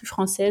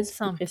française plus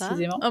Sympa.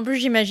 précisément. En plus,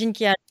 j'imagine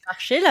qu'il y a le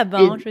marché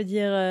là-bas, Et hein. Je veux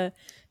dire,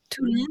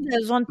 tout le monde a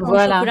besoin de pain au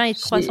voilà, chocolat et de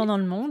croissants dans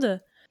le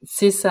monde.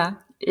 c'est ça.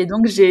 Et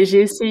donc j'ai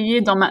essayé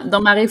dans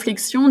ma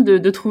réflexion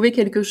de trouver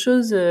quelque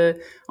chose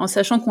en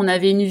sachant qu'on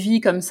avait une vie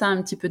comme ça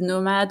un petit peu de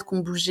nomade, qu'on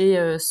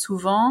bougeait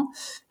souvent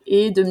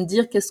et de me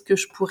dire qu'est-ce que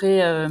je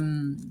pourrais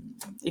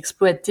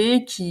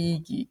exploiter,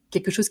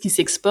 quelque chose qui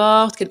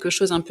s'exporte, quelque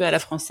chose un peu à la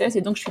française.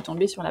 Et donc je suis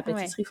tombée sur la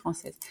pâtisserie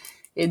française.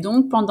 Et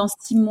donc pendant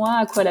 6 mois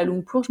à Kuala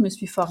Lumpur, je me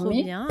suis Trop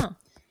formée. bien.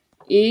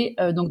 Et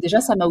donc déjà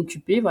ça m'a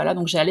occupée, voilà.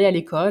 Donc j'allais à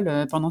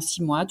l'école pendant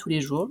 6 mois tous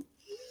les jours.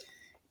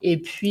 Et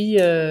puis,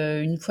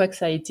 une fois que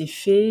ça a été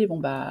fait, bon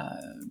bah,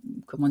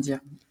 comment dire,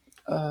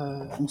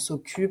 on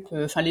s'occupe.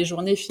 Enfin, les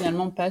journées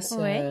finalement passent.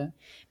 Ouais.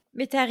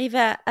 Mais tu arrives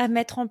à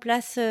mettre en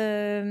place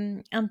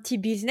un petit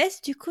business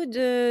du coup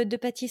de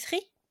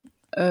pâtisserie?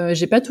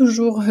 J'ai pas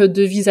toujours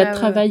de visa de Ah ouais, ouais.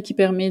 travail qui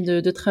permet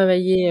de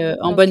travailler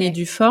en Ok. bonne et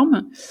due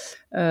forme.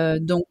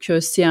 Donc,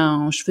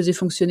 je faisais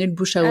fonctionner le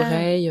bouche à Ah,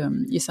 oreille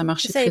et ça je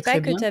marchait savais très pas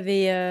très que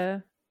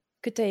bien.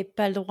 t'avais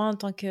pas le droit en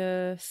tant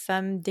que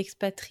femme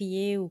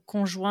d'expatrié ou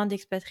conjoint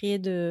d'expatrié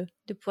de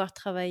pouvoir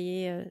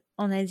travailler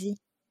en Asie.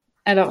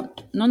 Alors,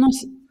 non,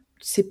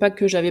 c'est pas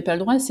que j'avais pas le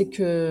droit, c'est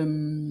que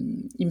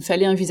il me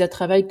fallait un visa de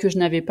travail que je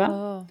n'avais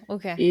pas. Oh,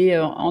 ok. Et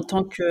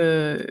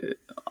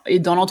et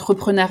dans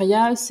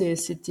l'entrepreneuriat,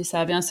 ça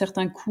avait un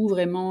certain coût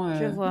vraiment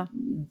Je vois.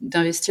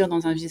 d'investir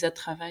dans un visa de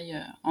travail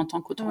en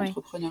tant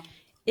qu'auto-entrepreneur.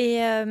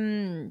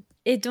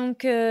 Et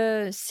donc,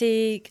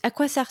 à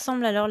quoi ça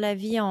ressemble alors la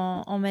vie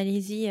en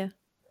Malaisie?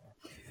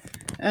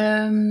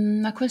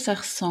 À quoi ça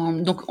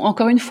ressemble? Donc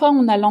encore une fois,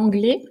 on a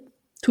l'anglais.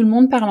 Tout le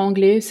monde parle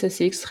anglais, ça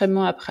c'est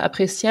extrêmement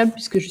appréciable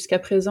puisque jusqu'à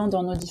présent,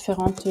 dans nos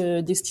différentes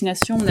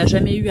destinations, on n'a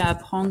jamais eu à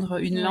apprendre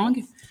une Ouais.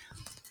 langue.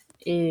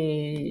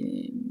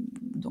 Et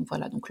donc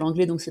voilà, donc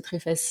l'anglais, donc c'est très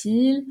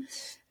facile.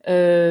 Il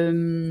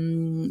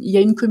y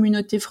a une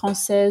communauté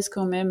française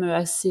quand même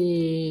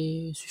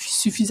assez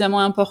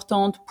suffisamment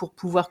importante pour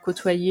pouvoir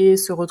côtoyer,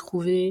 se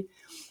retrouver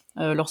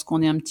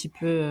lorsqu'on est un petit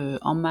peu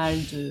en mal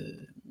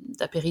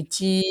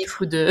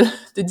d'apéritif ou de Enfin,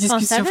 ça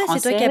discussion va,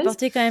 c'est toi qui as française.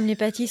 porté quand même les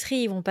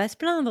pâtisseries, ils vont pas se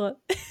plaindre.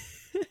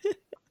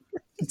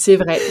 C'est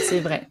vrai, c'est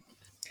vrai.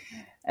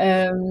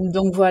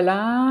 Donc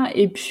voilà,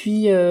 et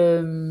puis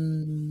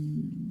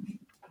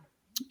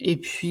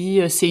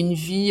c'est une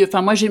vie.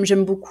 Enfin moi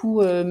j'aime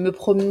beaucoup me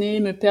promener,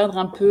 me perdre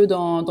un peu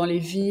dans les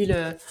villes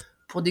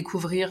pour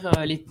découvrir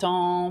les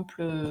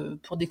temples,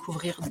 pour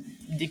découvrir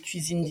des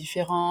cuisines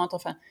différentes.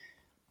 Enfin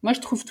moi je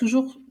trouve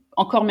toujours,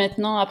 encore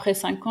maintenant après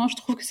 5 ans, je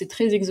trouve que c'est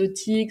très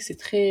exotique,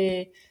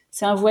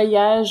 c'est un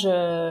voyage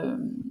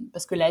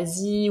parce que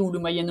l'Asie ou le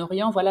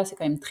Moyen-Orient, voilà, c'est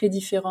quand même très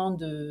différent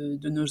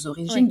de nos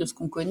origines, Oui. de ce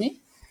qu'on connaît.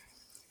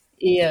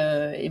 Et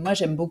moi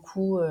j'aime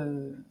beaucoup.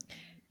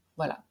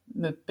 Voilà,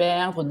 me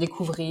perdre,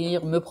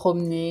 découvrir, me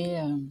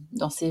promener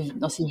dans ces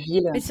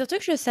villes. Mais surtout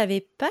que je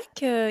savais pas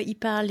qu'ils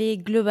parlaient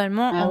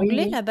globalement Ah oui,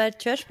 anglais oui. là-bas.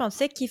 Tu vois, je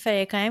pensais qu'il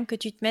fallait quand même que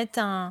tu te mettes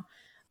un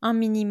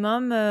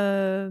minimum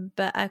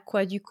à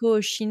quoi du coup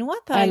au chinois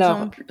par Alors,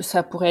 exemple.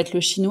 ça pourrait être le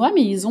chinois,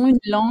 mais ils ont une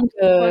langue.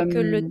 Quoique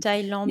le Ils ont une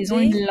thaïlandais,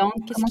 langue.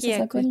 qu'est-ce Comment qui ça est à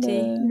s'appelle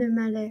côté? Le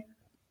malais.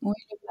 Oui,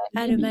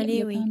 Ah, le le malais, mais il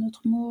n'y malais, a pas oui. un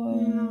autre mot.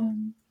 Non.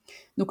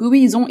 Donc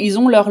oui, ils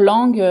ont leur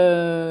langue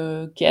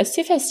qui est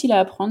assez facile à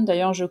apprendre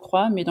d'ailleurs, je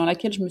crois, mais dans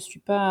laquelle je me suis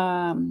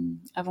pas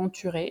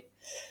aventurée.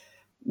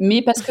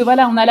 Mais parce que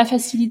voilà, on a la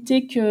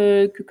facilité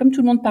que comme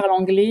tout le monde parle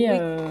anglais,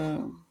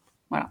 Oui.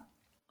 voilà.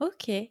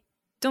 Ok.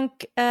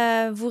 Donc,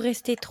 vous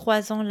restez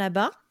 3 ans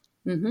là-bas,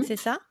 Mhm. c'est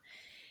ça?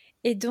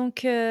 Et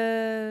donc,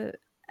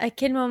 à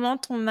quel moment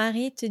ton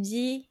mari te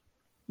dit,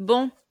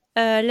 bon,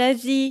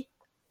 l'Asie,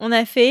 on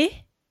a fait,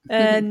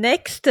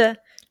 next,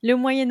 le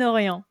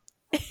Moyen-Orient.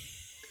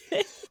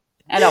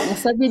 Alors, on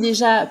savait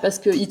déjà, parce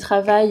qu'il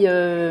travaille,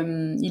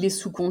 il est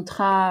sous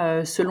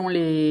contrat selon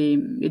les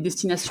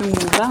destinations où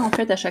on va. En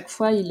fait, à chaque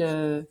fois,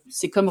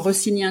 c'est comme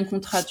re-signer un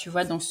contrat, tu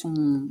vois, dans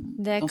son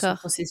D'accord.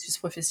 processus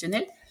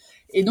professionnel.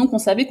 Et donc, on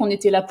savait qu'on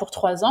était là pour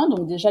 3 ans.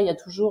 Donc déjà, il y a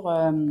toujours,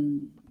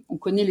 on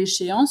connaît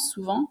l'échéance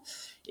souvent.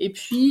 Et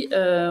puis,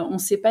 on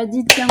s'est pas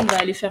dit, tiens, on va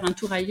aller faire un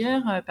tour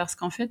ailleurs, parce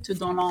qu'en fait,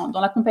 dans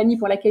la compagnie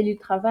pour laquelle il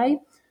travaille,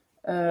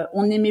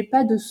 on n'aimait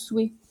pas de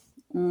souhait.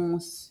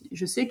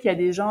 Je sais qu'il y a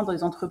des gens dans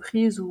les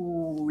entreprises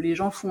où les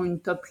gens font une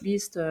top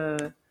list,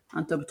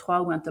 un top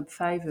 3 ou un top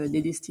 5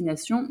 des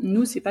destinations.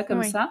 Nous, c'est pas comme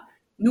Oui. ça.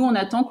 Nous, on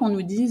attend qu'on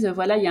nous dise,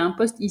 voilà, il y a un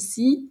poste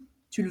ici,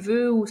 tu le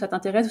veux ou ça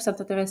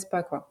t'intéresse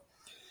pas, quoi.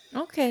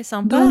 Ok,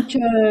 sympa.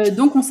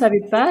 Donc on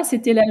savait pas,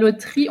 c'était la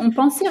loterie. On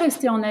pensait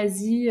rester en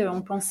Asie,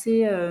 on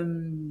pensait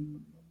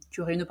qu'il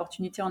y aurait une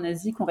opportunité en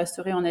Asie, qu'on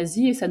resterait en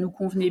Asie et ça nous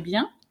convenait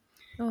bien.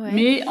 Ouais.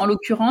 Mais en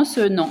l'occurrence,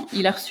 non.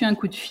 Il a reçu un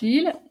coup de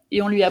fil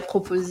et on lui a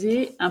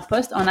proposé un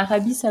poste en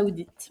Arabie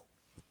Saoudite.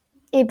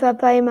 Et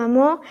papa et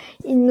maman,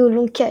 ils me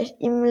l'ont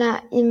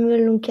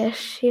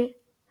caché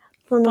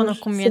Pendant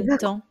je combien sais de pas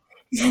temps?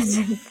 je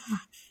sais pas.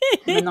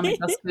 Mais non, mais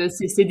parce que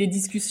c'est des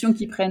discussions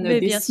qui prennent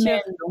Mais des bien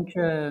semaines. sûr. Donc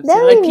Bah c'est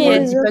oui, vrai Puis, qu'on ne le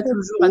mais dit les pas autres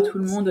toujours à tout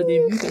le monde au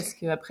début parce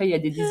qu'après, il y a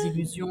des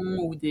désillusions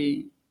ou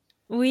des...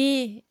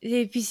 oui,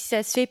 et puis si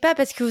ça se fait pas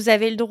parce que vous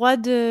avez le droit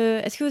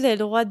de. Est-ce que vous avez le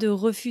droit de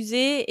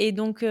refuser et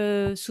donc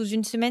sous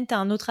une semaine t'as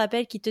un autre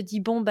appel qui te dit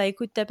bon bah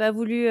écoute t'as pas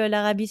voulu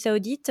l'Arabie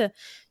Saoudite,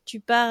 tu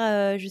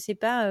pars je sais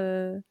pas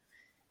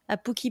à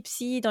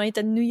Poughkeepsie dans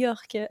l'État de New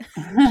York.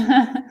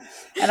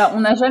 Alors, on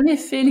n'a jamais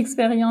fait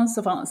l'expérience,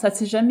 enfin, ça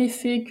s'est jamais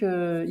fait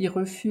qu'il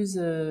refuse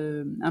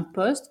un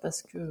poste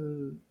parce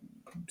que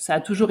ça a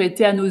toujours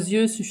été à nos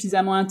yeux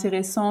suffisamment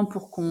intéressant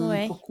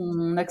Ouais, pour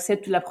qu'on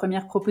accepte la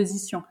première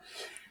proposition.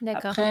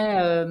 d'accord.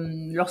 Après,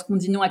 lorsqu'on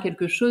dit non à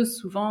quelque chose,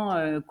 souvent,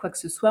 quoi que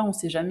ce soit, on ne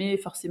sait jamais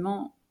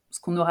forcément ce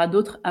qu'on aura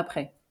d'autre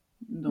après.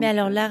 Mais Donc,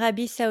 alors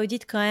l'Arabie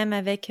Saoudite quand même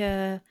avec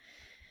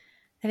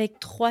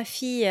 3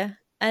 filles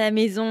à la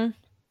maison,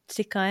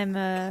 c'est quand même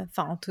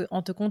enfin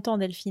en te comptant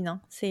Delphine,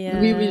 hein. C'est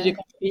oui, oui, j'ai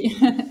compris.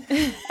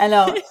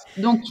 Alors,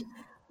 donc,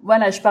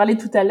 voilà, je parlais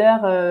tout à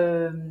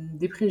l'heure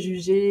des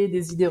préjugés,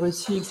 des idées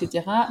reçues,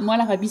 etc. Moi,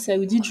 l'Arabie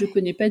Saoudite, je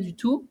connais pas du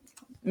tout,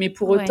 mais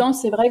pour ouais, autant,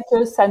 c'est vrai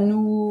que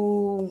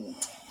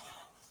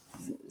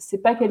c'est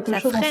pas quelque ça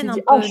chose. On freine s'est un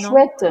dit, oh peu, non?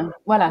 chouette,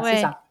 voilà, c'est Ouais.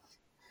 ça.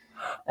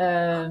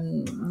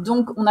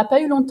 Donc, on n'a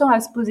pas eu longtemps à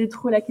se poser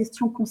trop la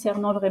question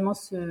concernant vraiment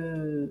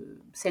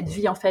cette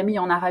vie en famille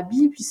en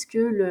Arabie, puisque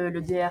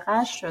le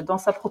DRH, dans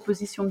sa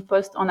proposition de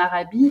poste en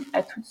Arabie,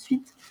 a tout de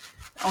suite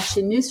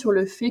enchaîné sur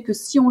le fait que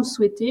si on le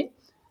souhaitait,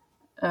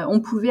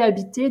 on pouvait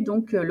habiter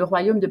donc le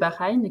royaume de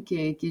Bahreïn, qui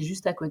est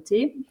juste à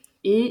côté,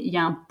 et il y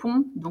a un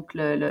pont, donc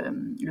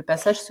le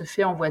passage se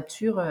fait en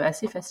voiture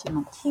assez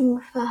facilement. King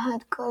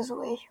Fahad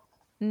Causeway.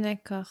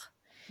 D'accord.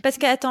 Parce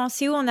que, attends,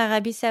 c'est où en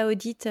Arabie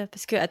Saoudite?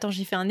 Parce que, attends,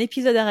 j'ai fait un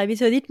épisode d'Arabie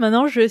Saoudite,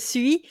 maintenant je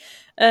suis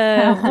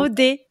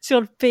rodée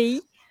sur le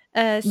pays.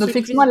 Donc C'est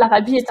effectivement, plus,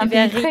 l'Arabie est c'est un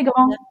vers pays Riyad. très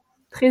grand,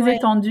 très Ouais.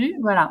 étendu,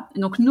 voilà.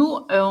 Donc nous,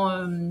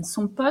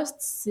 son poste,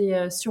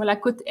 c'est sur la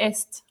côte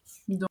est.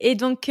 Et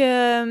donc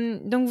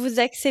vous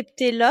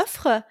acceptez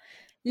l'offre.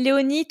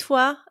 Léonie,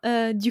 toi,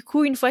 du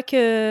coup, une fois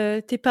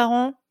que tes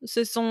parents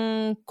se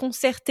sont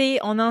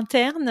concertés en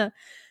interne,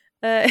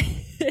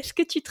 est-ce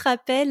que tu te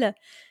rappelles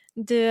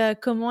de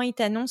comment ils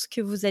t'annoncent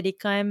que vous allez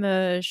quand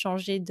même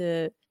changer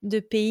de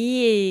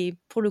pays et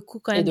pour le coup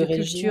quand Et même de de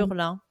région. culture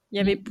là. Mm. Il y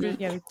avait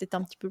peut-être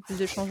un petit peu plus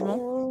de changements.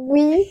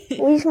 Oui,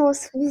 oui, je m'en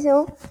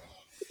souviens.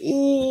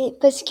 Et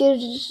parce que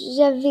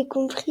j'avais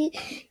compris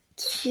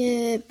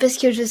parce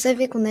que je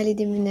savais qu'on allait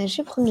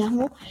déménager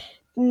premièrement,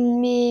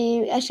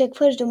 mais à chaque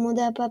fois je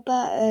demandais à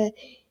papa,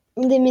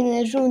 on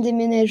déménage où? Il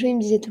me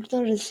disait tout le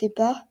temps je sais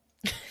pas.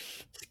 Ce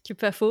qui est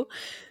pas faux.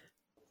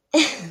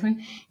 Oui.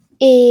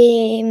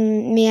 Et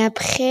mais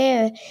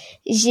après,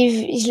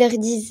 je leur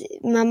dis,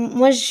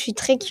 moi je suis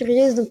très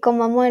curieuse, donc quand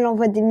maman elle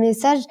envoie des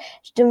messages,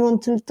 je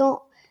demande tout le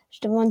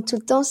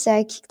temps, c'est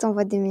à qui que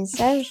t'envoies des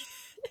messages?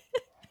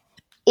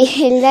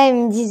 Et là, elle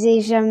me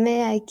disait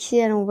jamais à qui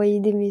elle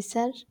envoyait des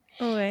messages.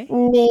 Ouais.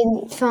 Mais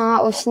enfin,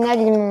 au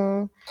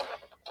final,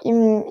 ils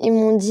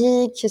m'ont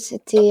dit que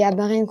c'était à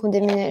Bahreïn qu'on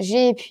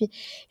déménageait. Et puis,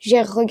 je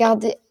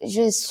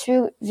suis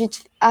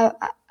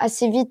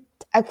assez vite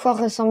à quoi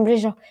ressemblaient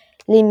genre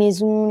les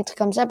maisons, les trucs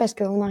comme ça, parce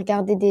qu'on a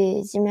regardé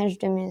des images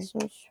de maisons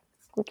sur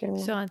Google Maps.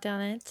 Sur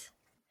internet.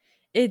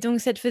 Et donc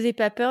ça te faisait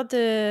pas peur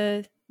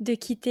de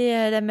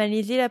quitter la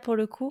Malaisie là pour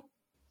le coup?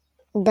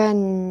 Bah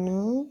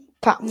non.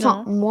 Enfin,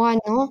 Non. moi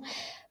non.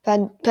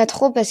 Pas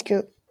trop parce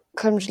que,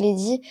 comme je l'ai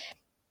dit,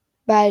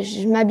 bah,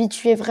 je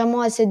m'habituais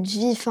vraiment à cette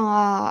vie,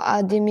 enfin,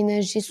 à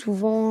déménager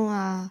souvent,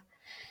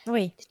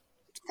 Oui.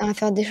 à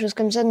faire des choses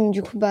comme ça. Donc,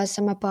 du coup, bah,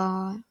 ça m'a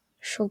pas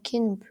choquée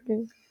non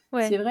plus.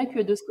 Ouais. C'est vrai que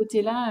de ce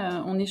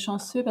côté-là, on est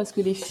chanceux parce que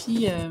les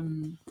filles,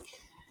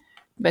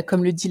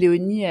 comme le dit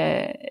Léonie,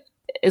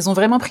 elles ont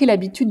vraiment pris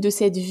l'habitude de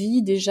cette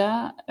vie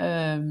déjà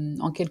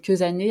en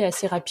quelques années,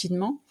 assez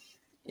rapidement.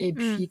 Et Mm.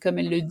 puis, comme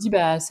elle le dit,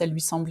 bah, ça lui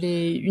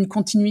semblait une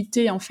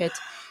continuité en fait.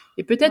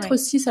 Et peut-être Ouais.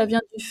 aussi, ça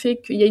vient du fait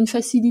qu'il y a une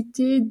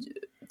facilité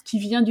qui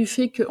vient du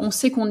fait qu'on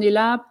sait qu'on est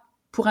là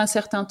pour un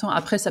certain temps.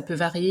 Après, ça peut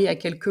varier à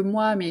quelques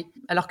mois, mais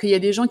alors qu'il y a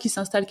des gens qui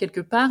s'installent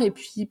quelque part et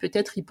puis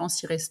peut-être ils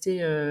pensent y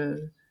rester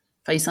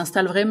Enfin, ils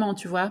s'installent vraiment,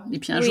 tu vois. Et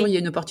puis un jour, il Oui, y a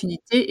une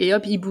opportunité et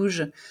hop, ils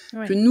bougent. Que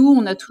ouais. nous,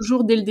 on a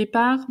toujours dès le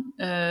départ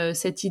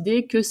cette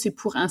idée que c'est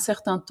pour un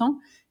certain temps.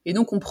 Et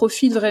donc, on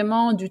profite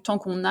vraiment du temps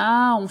qu'on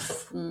a,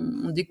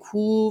 on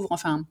découvre,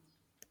 enfin,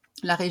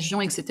 la région,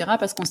 etc.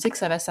 Parce qu'on sait que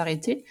ça va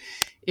s'arrêter.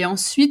 Et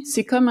ensuite,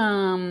 c'est comme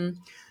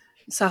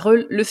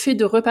le fait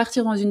de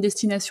repartir dans une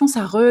destination,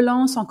 ça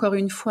relance encore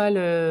une fois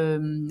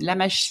la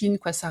machine,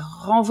 quoi. Ça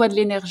renvoie de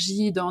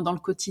l'énergie dans le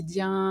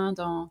quotidien,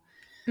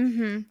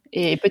 Mhm.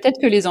 et peut-être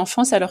que les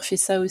enfants, ça leur fait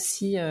ça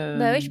aussi.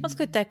 Bah oui, je pense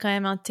que tu as quand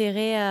même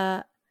intérêt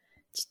à...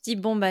 Tu te dis,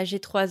 bon, bah j'ai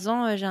 3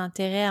 ans, j'ai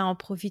intérêt à en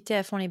profiter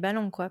à fond les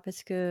ballons, quoi,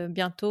 parce que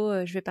bientôt,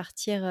 je vais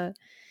partir,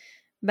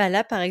 bah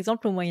là, par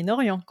exemple, au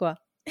Moyen-Orient, quoi.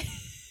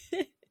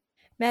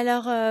 Mais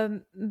alors,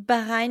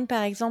 Bahreïn,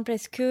 par exemple,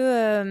 est-ce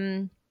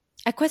que...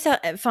 à quoi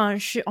ça... Enfin,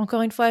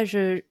 encore une fois,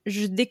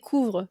 je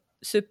découvre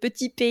ce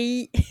petit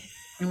pays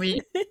Oui.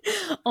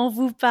 en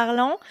vous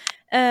parlant.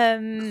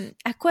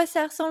 À quoi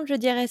ça ressemble, je veux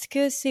dire, est-ce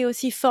que c'est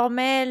aussi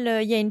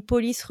formel? Il y a une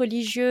police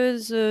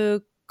religieuse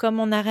comme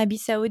en Arabie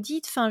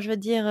Saoudite? Enfin, je veux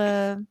dire,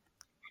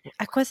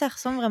 à quoi ça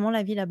ressemble vraiment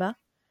la vie là-bas?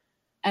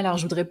 Alors,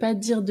 je voudrais pas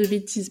dire de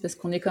bêtises parce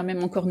qu'on est quand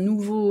même encore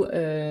nouveau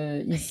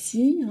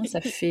ici, hein.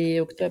 Ça fait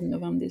octobre,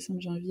 novembre,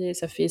 décembre, janvier,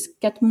 ça fait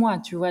 4 mois,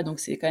 tu vois,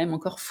 donc c'est quand même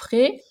encore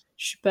frais.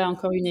 Je suis pas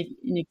encore une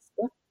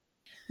experte.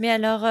 Mais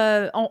alors,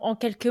 en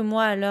quelques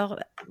mois, alors,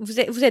 vous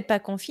êtes pas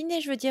confinés,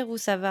 je veux dire, ou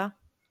ça va?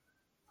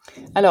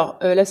 Alors,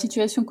 la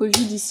situation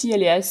Covid ici,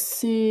 elle est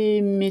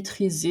assez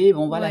maîtrisée.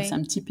 Bon, voilà, c'est Ouais.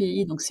 un petit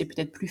pays, donc c'est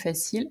peut-être plus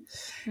facile.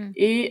 Hmm.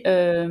 Et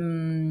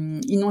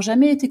ils n'ont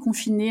jamais été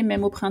confinés,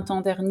 même au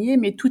printemps dernier,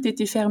 mais tout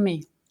était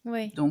fermé.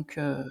 Ouais. Donc,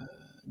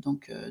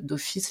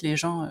 d'office, les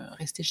gens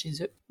restaient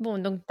chez eux. Bon,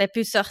 donc tu as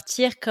pu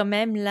sortir quand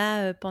même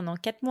là pendant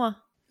 4 mois.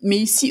 Mais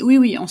ici, oui,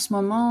 oui, en ce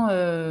moment,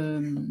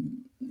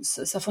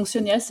 ça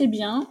fonctionnait assez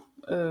bien.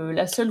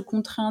 La seule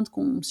contrainte,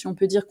 si on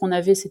peut dire qu'on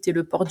avait, c'était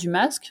le port du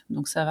masque.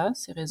 Donc ça va,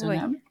 c'est Ouais.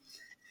 raisonnable.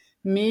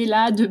 Mais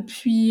là,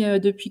 depuis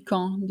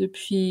quand?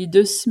 Depuis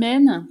 2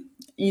 semaines,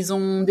 ils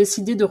ont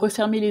décidé de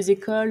refermer les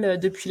écoles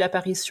depuis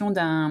l'apparition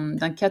d'un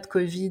cas de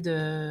Covid,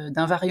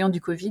 d'un variant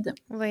du Covid.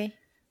 Ouais.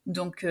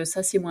 Donc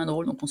ça, c'est moins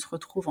drôle. Donc on se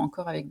retrouve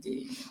encore avec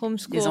des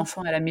Homeschool.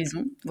 enfants à la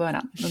maison.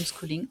 Voilà,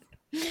 homeschooling.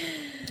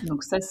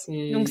 Donc ça,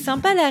 Donc c'est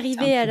sympa un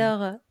l'arrivée peu.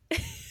 alors.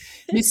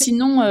 Mais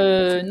sinon,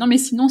 non, mais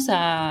sinon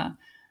ça.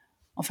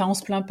 Enfin, on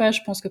se plaint pas. Je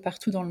pense que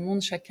partout dans le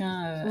monde,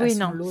 chacun a Oui, son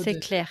non, lot c'est de,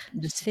 clair.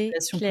 de C'est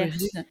situations clair.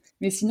 Covid.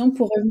 Mais sinon,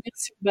 pour revenir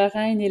sur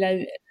Bahreïn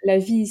et la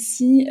vie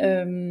ici,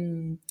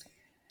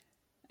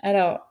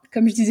 alors,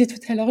 comme je disais tout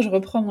à l'heure, je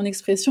reprends mon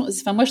expression.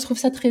 Enfin, moi, je trouve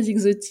ça très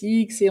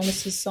exotique. On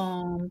se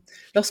sent,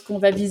 lorsqu'on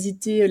va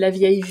visiter la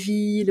vieille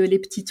ville, les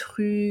petites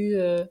rues,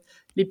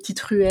 les petites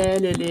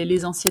ruelles,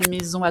 les anciennes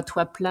maisons à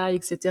toit plat,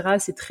 etc.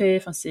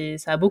 Enfin,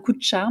 ça a beaucoup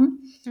de charme.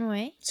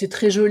 Ouais. C'est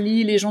très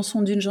joli. Les gens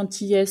sont d'une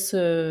gentillesse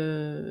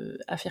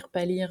à faire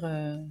pâlir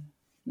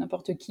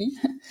n'importe qui.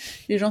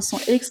 Les gens sont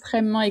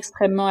extrêmement,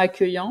 extrêmement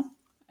accueillants.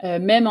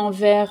 Même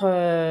envers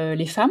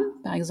les femmes,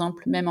 par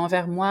exemple, même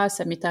envers moi,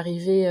 ça m'est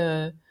arrivé.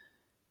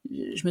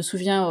 Je me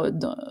souviens,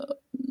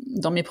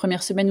 dans mes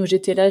premières semaines où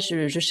j'étais là,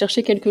 je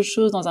cherchais quelque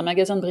chose dans un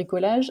magasin de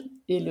bricolage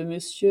et le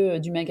monsieur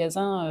du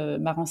magasin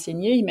m'a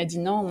renseigné. Il m'a dit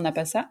non, on n'a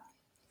pas ça.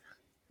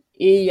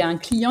 Et il y a un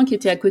client qui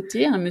était à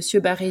côté, un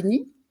monsieur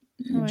Baréni,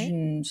 Ouais.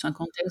 d'une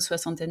cinquantaine,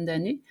 soixantaine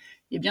d'années.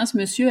 Eh bien, ce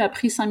monsieur a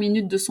pris 5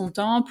 minutes de son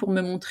temps pour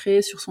me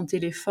montrer sur son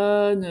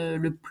téléphone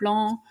le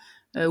plan,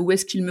 où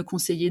est-ce qu'il me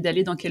conseillait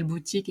d'aller, dans quelle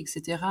boutique,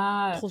 etc.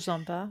 Trop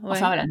sympa. Enfin Ouais.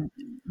 voilà,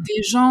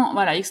 des gens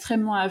voilà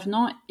extrêmement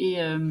avenants et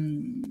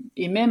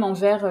même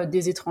envers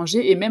des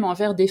étrangers et même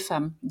envers des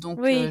femmes. Donc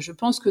Oui. je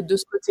pense que de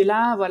ce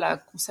côté-là, voilà,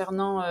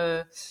 concernant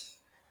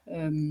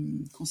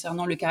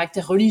le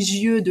caractère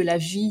religieux de la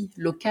vie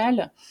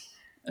locale,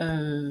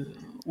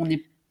 on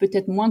est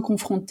peut-être moins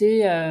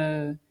confronté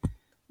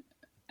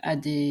à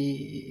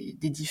des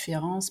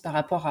différences par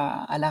rapport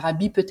à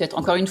l'Arabie, peut-être.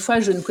 Encore une fois,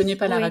 je ne connais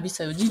pas Oui. l'Arabie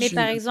Saoudite, Mais je ne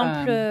par peux pas.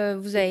 exemple,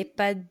 vous n'avez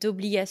pas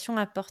d'obligation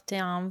à porter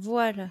un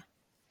voile.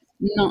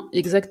 Non,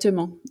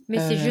 exactement. Mais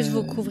c'est juste vous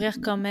Euh, couvrir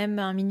quand même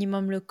un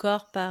minimum le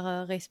corps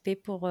par respect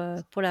pour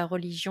la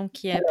religion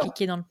qui est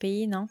appliquée dans le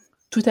pays, non?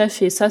 Tout à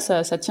fait, ça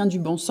tient du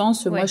bon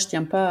sens. Moi, Ouais. je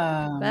tiens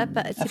pas Bah,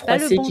 à c'est pas le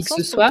froisser bon qui que ce sens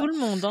pour soit. tout le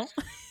monde, hein.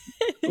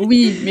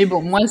 Oui, mais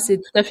bon, moi, c'est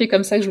tout à fait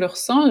comme ça que je le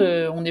ressens.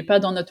 On n'est pas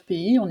dans notre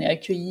pays, on est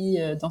accueilli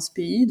dans ce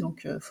pays,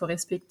 donc faut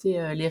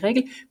respecter les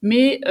règles.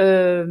 Mais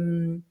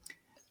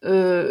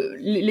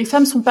les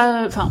femmes sont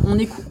pas, enfin,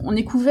 on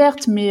est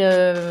couverte, mais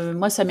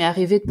moi, ça m'est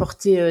arrivé de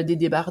porter des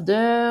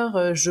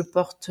débardeurs. Je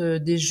porte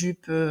des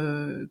jupes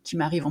qui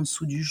m'arrivent en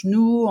dessous du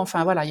genou.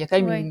 Enfin voilà, il y a quand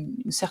même Ouais.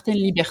 une certaine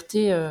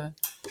liberté.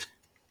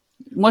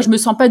 Moi, je me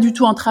sens pas du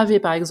tout entravée,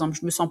 par exemple.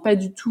 Je me sens pas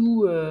du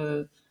tout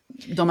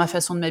dans ma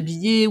façon de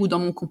m'habiller ou dans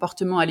mon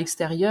comportement à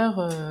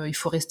l'extérieur. Il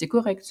faut rester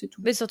correct, c'est tout.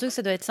 Mais surtout que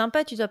ça doit être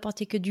sympa, tu dois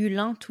porter que du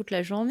lin toute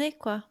la journée,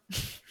 quoi.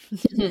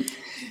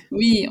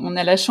 Oui, on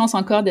a la chance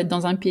encore d'être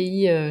dans un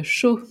pays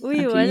chaud, un Oui,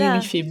 pays où il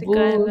voilà, fait c'est quand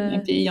même. beau, un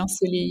pays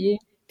ensoleillé.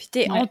 Puis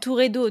t'es Ouais.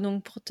 entouré d'eau,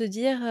 donc pour te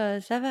dire,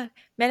 ça va.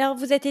 Mais alors,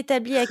 vous êtes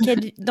établi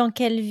dans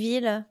quelle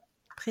ville?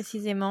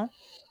 précisément?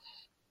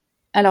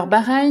 Alors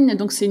Bahreïn,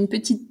 donc c'est une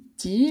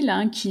petite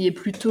île qui est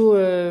plutôt,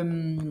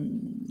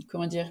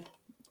 comment dire,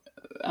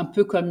 un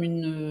peu comme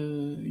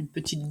une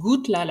petite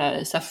goutte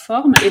sa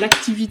forme, et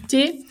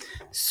l'activité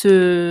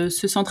se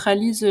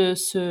centralise.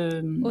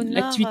 Au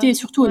L'activité est nord,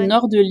 surtout au ouais.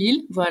 nord de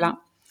l'île, voilà.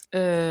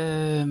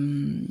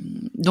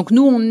 Donc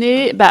nous on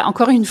est,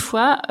 encore une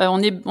fois,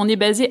 on est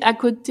basé à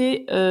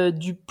côté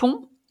du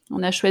pont.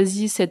 On a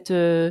choisi cette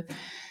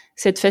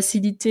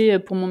facilité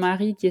pour mon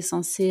mari qui est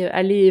censé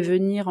aller et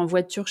venir en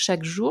voiture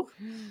chaque jour,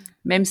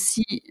 même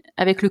si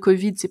avec le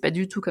Covid c'est pas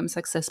du tout comme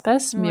ça que ça se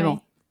passe, mais bon,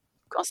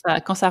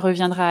 Ouais. quand ça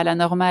reviendra à la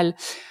normale,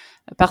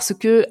 parce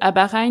que à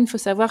Bahreïn, il faut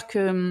savoir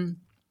que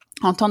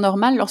en temps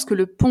normal, lorsque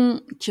le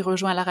pont qui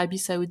rejoint l'Arabie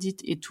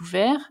Saoudite est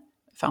ouvert,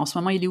 enfin en ce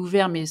moment il est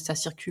ouvert, mais ça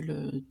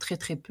circule très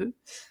très peu.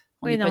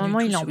 On Oui, n'est pas du normalement,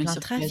 tout il est en sur une plein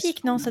circulation.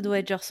 trafic, non? Ça doit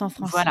être genre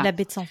Voilà, la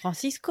baie de San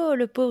Francisco.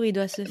 Le pauvre, il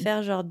doit se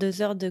faire genre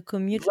 2 heures de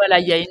commute. voilà,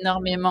 il y a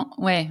énormément.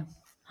 Ouais,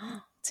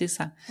 c'est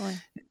ça. Ouais.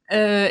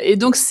 Et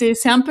donc c'est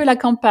un peu la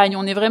campagne.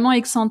 On est vraiment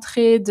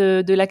excentré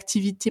de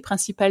l'activité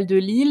principale de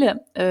l'île.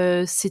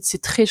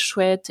 C'est très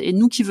chouette. Et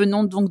nous qui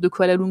venons donc de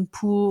Kuala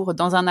Lumpur,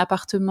 dans un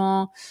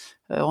appartement,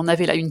 on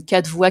avait là une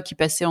 4 voies qui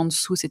passait en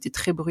dessous. C'était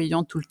très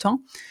bruyant tout le temps.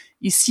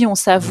 Ici, on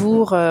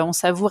savoure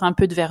un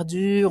peu de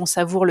verdure, on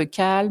savoure le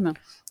calme,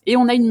 et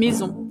on a une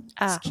maison,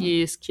 Ah, ce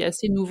qui est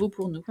assez nouveau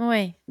pour nous.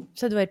 ouais.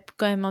 Ça doit être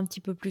quand même un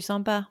petit peu plus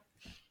sympa.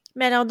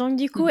 Mais alors, donc,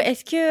 du coup, Mhm.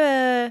 est-ce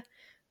que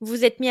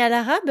vous êtes mis à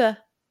l'arabe?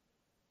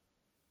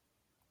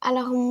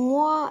 Alors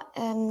moi,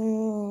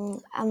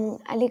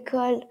 à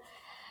l'école,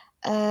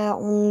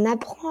 on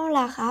apprend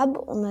l'arabe.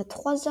 On a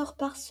 3 heures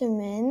par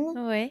semaine.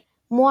 Ouais.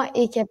 Moi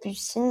et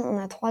Capucine, on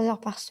a 3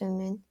 heures par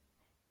semaine.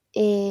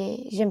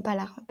 Et j'aime pas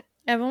l'arabe.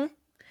 Ah bon?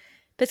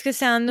 Parce que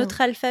c'est un Non.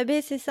 autre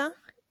alphabet, c'est ça?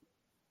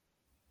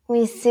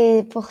 Oui,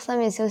 c'est pour ça,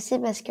 mais c'est aussi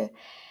parce que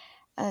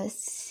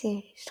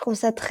je trouve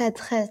ça très,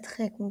 très,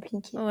 très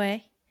compliqué.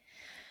 Ouais.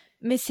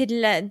 Mais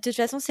de toute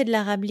façon, c'est de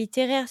l'arabe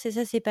littéraire, c'est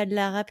ça? C'est pas de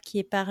l'arabe qui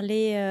est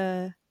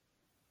parlé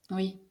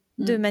Oui.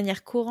 de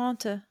manière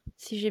courante,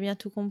 si j'ai bien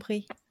tout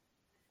compris.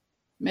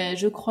 Mais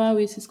je crois,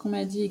 oui, c'est ce qu'on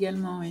m'a dit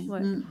également, oui.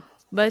 Ouais.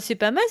 Bah, c'est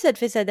pas mal, ça te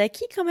fait ça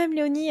d'acquis quand même,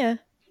 Léonie.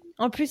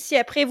 En plus, si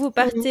après vous Oui.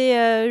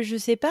 partez, je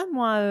sais pas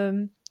moi,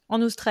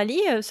 en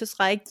Australie, ce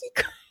sera acquis,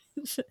 quoi.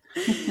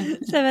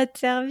 Ça va te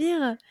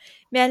servir.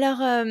 Mais alors,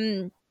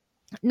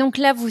 donc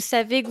là, vous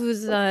savez que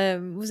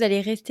vous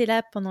allez rester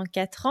là pendant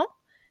 4 ans.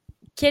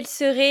 Quel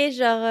serait,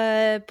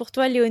 genre, pour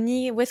toi,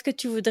 Léonie, où est-ce que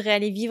tu voudrais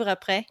aller vivre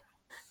après?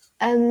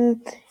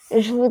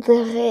 Je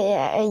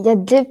voudrais, il y a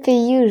 2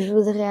 pays où je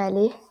voudrais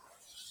aller.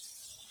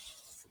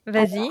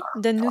 Vas-y,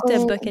 donne-nous ta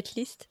bucket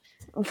list.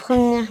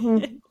 Premièrement,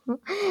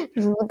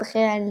 je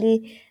voudrais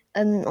aller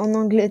en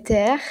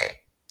Angleterre.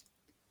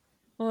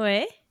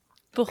 Ouais.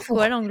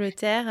 Pourquoi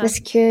l'Angleterre? Parce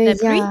que La il y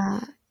pluie? a,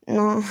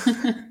 non,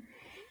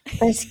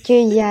 parce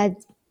qu'il y a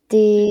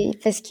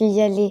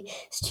les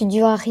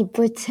studios Harry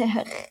Potter.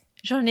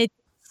 J'en étais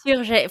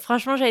sûre.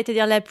 Franchement, j'allais te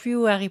dire la pluie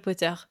ou Harry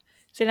Potter.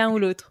 C'est l'un ou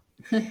l'autre.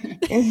 C'est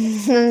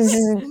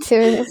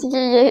parce qu'il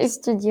y a les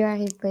studios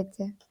Harry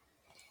Potter.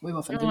 Oui, mais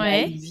enfin, de là à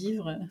Ouais. y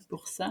vivre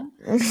pour ça,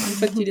 une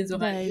fois que tu les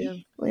auras Bah, vus.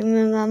 Oui,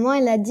 ma maman,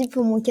 elle a dit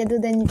pour mon cadeau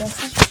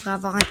d'anniversaire, je pourrais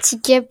avoir un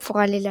ticket pour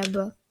aller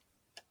là-bas.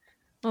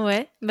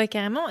 ouais, bah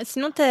carrément.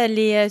 Sinon, t'as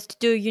les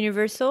studios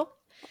Universal.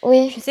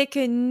 Oui, Je sais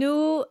que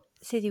nous,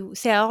 c'est où?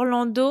 C'est à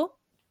Orlando.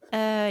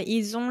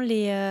 Ils ont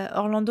les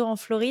Orlando en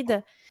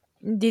Floride,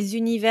 des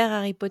univers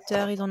Harry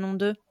Potter. Ils en ont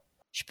 2.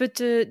 Je peux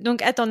te.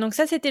 Donc attends. Donc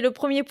ça, c'était le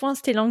premier point.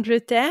 C'était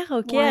l'Angleterre.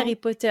 Ok, ouais. Harry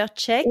Potter,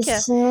 check. Et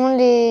sinon,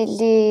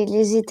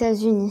 les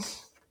États-Unis.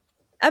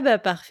 Ah bah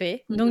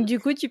parfait. Donc du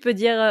coup, tu peux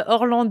dire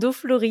Orlando,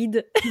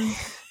 Floride.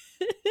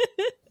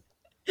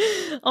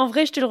 En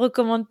vrai, je te le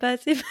recommande pas.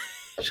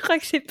 Je crois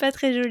que c'est pas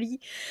très joli.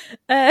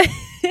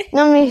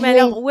 Non, mais Mais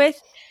alors, où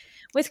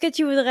est-ce que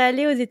tu voudrais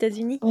aller aux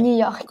États-Unis? New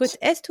York. Côte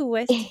Est ou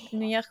Ouest?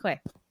 New York,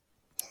 ouais.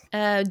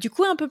 Du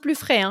coup, un peu plus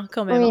frais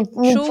quand même. Oui,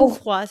 mais Chaud ou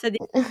froid, ça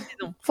dépend des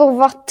saisons. pour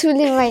voir tous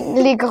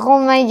les grands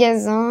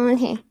magasins,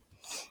 les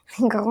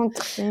grands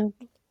trucs.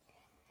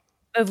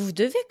 Vous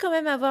devez quand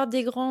même avoir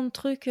des grands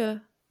trucs.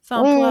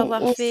 Enfin, Oui, pour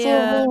avoir ici,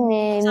 fait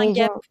oui,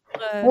 Singapour.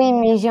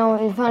 mais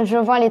je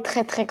veux voir les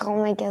très très grands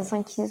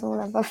magasins qu'ils ont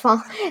là-bas.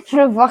 Enfin, je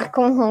veux voir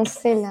comment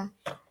c'est là.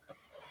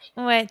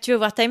 Ouais, tu veux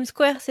voir Times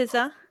Square, c'est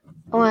ça?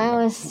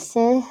 Ouais, aussi.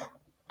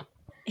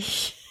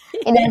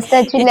 Et la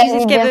statue de Et la tu sais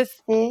ce qu'elle veut.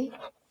 Liberté.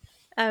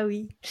 Ah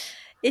oui.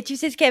 Et tu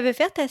sais ce qu'elle veut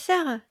faire, ta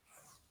sœur?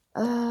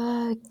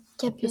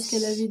 Qu'est-ce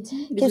qu'elle avait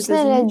dit? Les Capucine,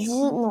 elle a États-Unis,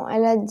 dit, non,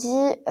 elle a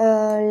dit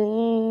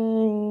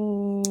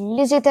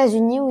les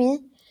États-Unis,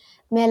 oui,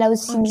 mais elle a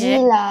aussi Ok. dit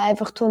là, elle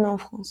veut retourner en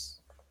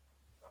France.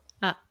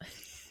 Ah.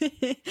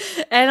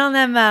 Elle en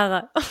a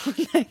marre.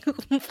 On a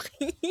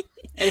compris.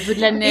 Elle veut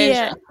de la neige,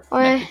 ma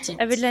Ouais. petite.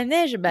 Elle veut de la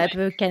neige? Bah, elle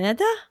veut au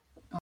Canada.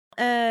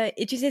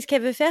 Et tu sais ce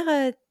qu'elle veut faire,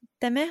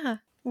 ta mère?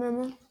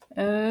 Maman.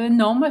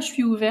 Non, moi je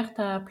suis ouverte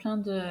à plein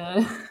de.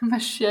 Moi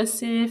je suis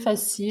assez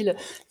facile.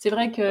 C'est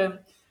vrai que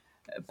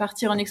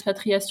partir en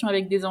expatriation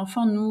avec des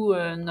enfants, nous,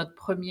 notre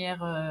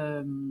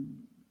première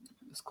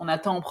ce qu'on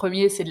attend en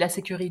premier, c'est de la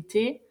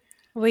sécurité.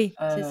 Oui,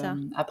 c'est ça.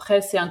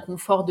 Après, c'est un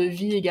confort de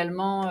vie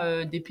également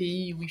des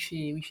pays où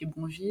il fait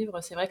bon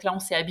vivre. C'est vrai que là, on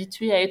s'est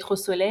habitué à être au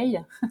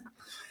soleil.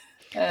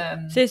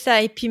 C'est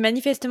ça. Et puis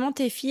manifestement,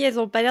 tes filles, elles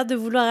ont pas l'air de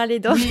vouloir aller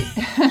dans Oui.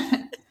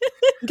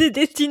 des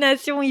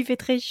destinations où il fait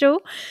très chaud.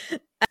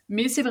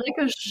 Mais c'est vrai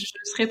que je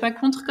ne serais pas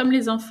contre, comme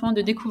les enfants,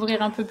 de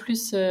découvrir un peu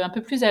plus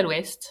à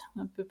l'ouest,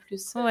 un peu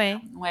plus. Ouais.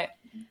 Ouais.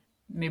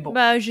 Mais bon.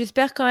 Bah,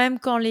 j'espère quand même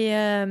quand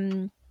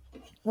les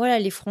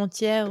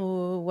frontières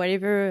ou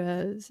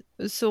whatever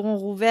seront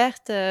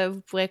rouvertes,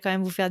 vous pourrez quand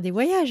même vous faire des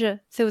voyages.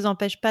 Ça vous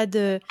empêche pas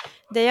de.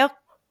 D'ailleurs,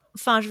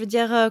 enfin, je veux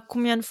dire,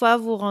 combien de fois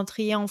vous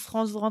rentrez en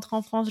France,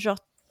 genre,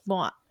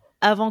 bon,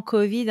 avant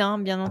Covid, hein,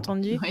 bien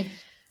entendu. Oui.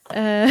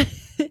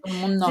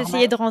 Vous normal.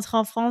 essayez de rentrer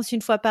en France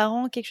une fois par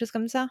an, quelque chose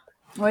comme ça?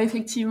 Oui,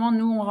 effectivement,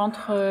 nous, on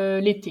rentre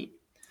l'été.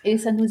 Et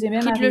ça nous est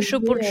même Quitte arrivé... le chaud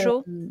pour le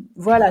chaud.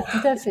 Voilà, tout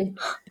à fait.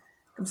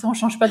 Comme ça, on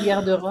change pas de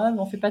garde-robe,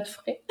 on fait pas de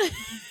frais.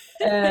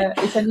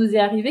 Et ça nous est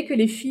arrivé que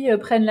les filles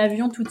prennent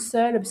l'avion toutes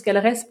seules, parce qu'elles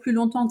restent plus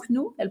longtemps que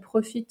nous. Elles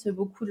profitent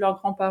beaucoup de leurs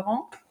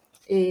grands-parents.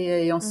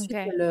 Et ensuite,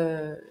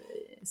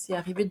 c'est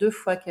arrivé 2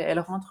 fois qu'elles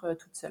rentrent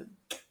toutes seules.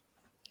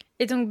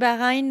 Et donc,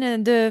 Bahreïn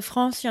de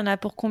France, il y en a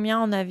pour combien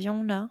en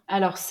avion, là?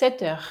 Alors,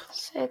 7 heures.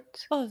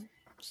 7. Oh,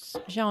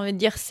 j'ai envie de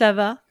dire ça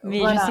va, mais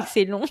Voilà. je sais que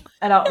c'est long.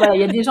 Alors, voilà, il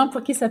y a des gens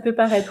pour qui ça peut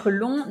paraître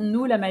long.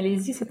 Nous, la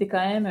Malaisie, c'était quand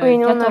même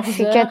 14 on a heures.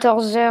 fait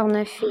 14 heures, on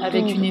a fait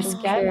avec une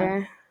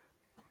escale.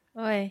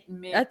 Ouais.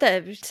 Mais... Ah,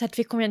 ça te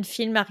fait combien de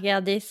films à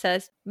regarder ça?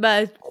 Bah,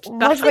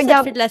 moi, je ça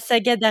regarde... te fait de la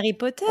saga d'Harry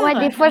Potter. Ouais,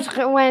 des fois, je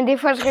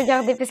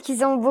regardais parce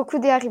qu'ils ont beaucoup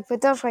des Harry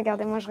Potter. Je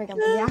regardais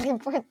les Harry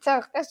Potter.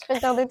 Je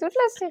regardais toute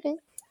la série.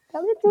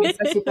 Mais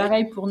ça, c'est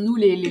pareil pour nous,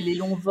 les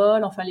longs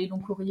vols, enfin les longs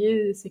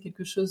courriers, c'est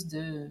quelque chose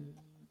de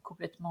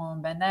complètement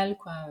banal,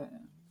 quoi.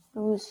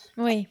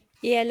 Oui.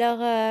 Et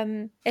alors,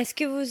 est-ce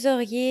que vous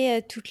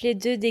auriez toutes les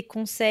deux des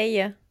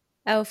conseils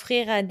à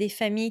offrir à des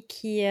familles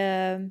qui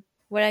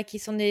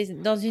sont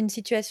dans une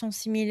situation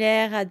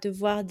similaire, à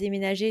devoir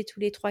déménager tous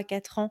les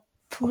 3-4 ans?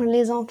 Pour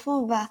les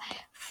enfants,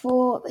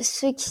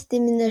 ceux qui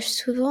déménagent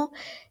souvent,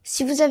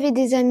 si vous avez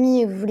des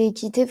amis et vous voulez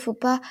quitter, faut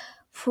pas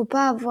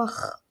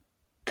avoir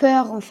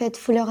peur, en fait.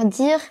 Faut leur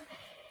dire.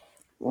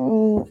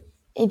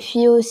 Et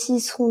puis aussi, ils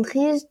seront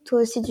tristes.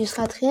 Toi aussi, tu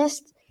seras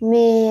triste.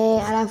 Mais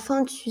à la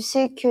fin, tu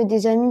sais que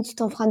des amis, tu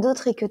t'en feras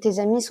d'autres et que tes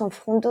amis s'en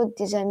feront d'autres,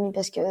 des amis,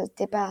 parce que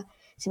c'est pas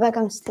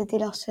comme si t'étais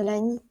leur seul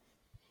ami.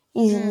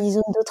 Ils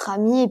ont d'autres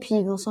amis et puis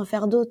ils vont s'en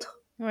faire d'autres.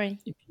 Oui.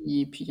 Et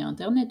puis il y a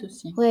Internet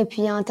aussi. Oui, et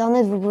puis il y a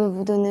Internet, vous pouvez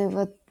vous donner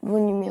vos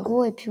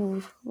numéros et puis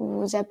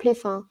vous appelez.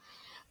 Enfin,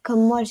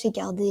 comme moi,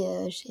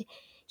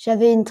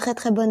 j'avais une très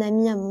très bonne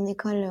amie à mon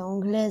école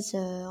anglaise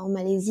en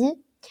Malaisie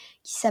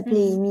qui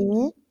s'appelait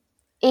Mimi.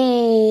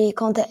 Et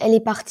quand elle est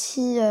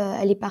partie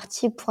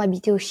pour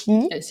habiter au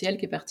Chili. C'est elle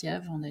qui est partie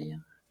avant d'ailleurs.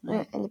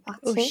 Ouais, elle est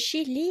partie. Au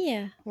Chili?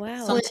 Wow.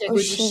 Au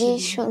Chili,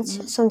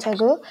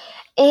 Santiago.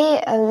 Et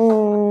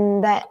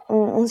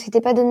on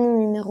s'était pas donné le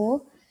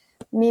numéro,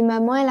 mais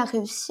maman, elle a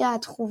réussi à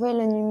trouver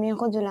le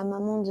numéro de la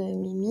maman de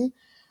Mimi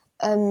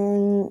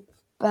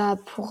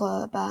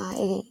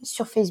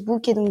sur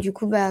Facebook. Et donc du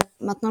coup,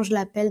 maintenant je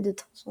l'appelle de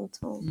temps en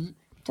temps.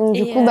 Donc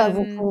du coup,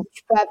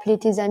 tu peux appeler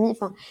tes amis.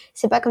 Enfin,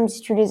 c'est pas comme si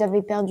tu les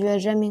avais perdus à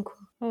jamais, quoi.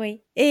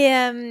 Oui.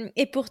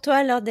 Et pour toi,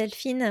 alors,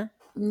 Delphine?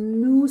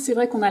 Nous, c'est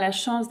vrai qu'on a la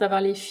chance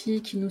d'avoir les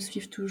filles qui nous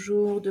suivent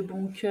toujours de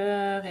bon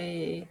cœur,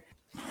 et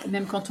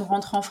même quand on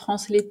rentre en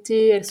France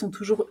l'été, elles sont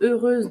toujours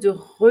heureuses de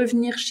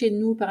revenir chez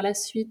nous par la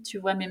suite, tu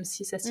vois, même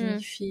si ça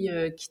signifie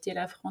quitter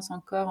la France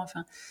encore,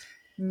 enfin.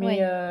 Mais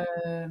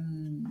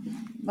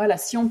voilà,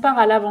 si on part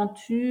à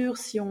l'aventure,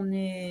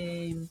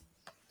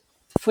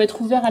 faut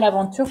être ouvert à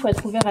l'aventure, faut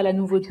être ouvert à la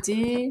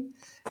nouveauté,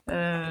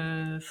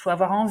 faut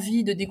avoir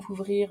envie de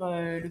découvrir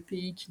le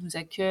pays qui nous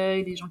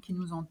accueille, les gens qui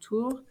nous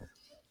entourent.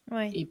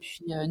 Ouais. Et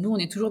puis nous, on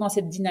est toujours dans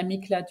cette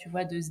dynamique-là, tu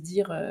vois, de se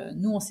dire,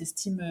 nous, on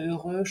s'estime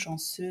heureux,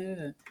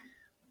 chanceux.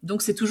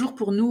 Donc c'est toujours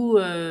pour nous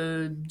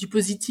du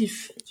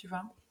positif, tu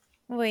vois.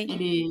 Oui.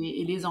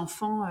 Et les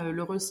enfants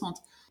le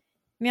ressentent.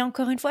 Mais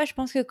encore une fois, je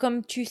pense que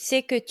comme tu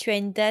sais que tu as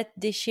une date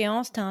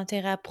d'échéance, tu as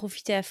intérêt à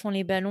profiter à fond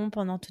les ballons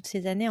pendant toutes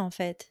ces années, en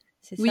fait.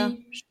 C'est ça?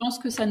 Oui, je pense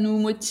que ça nous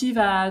motive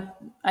à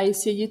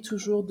essayer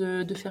toujours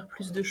de faire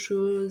plus de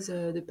choses,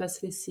 de ne pas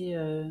se laisser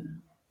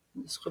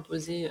se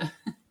reposer.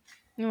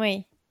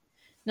 Oui.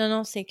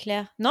 Non, c'est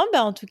clair. Non,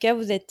 en tout cas,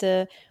 vous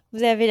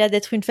avez l'air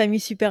d'être une famille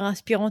super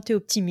inspirante et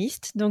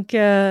optimiste. Donc,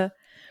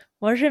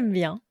 moi, j'aime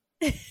bien.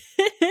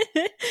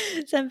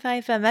 Ça me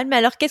paraît pas mal. Mais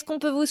alors, qu'est-ce qu'on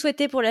peut vous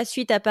souhaiter pour la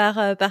suite, à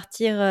part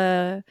partir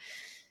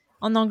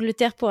en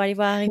Angleterre pour aller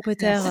voir Harry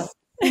Potter?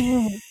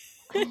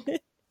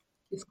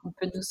 Qu'est-ce qu'on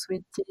peut nous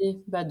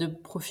souhaiter? De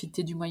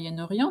profiter du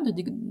Moyen-Orient,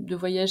 de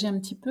voyager un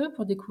petit peu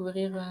pour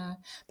découvrir...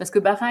 Parce que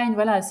Bahreïn,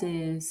 voilà,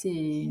 c'est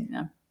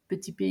un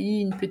petit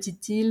pays, une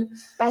petite île.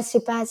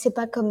 C'est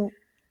pas comme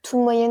tout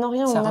le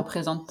Moyen-Orient. Ça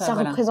représente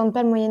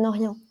pas le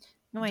Moyen-Orient.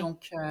 Oui.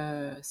 Donc,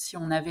 si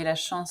on avait la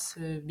chance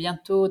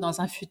bientôt, dans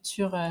un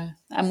futur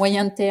à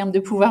moyen terme, de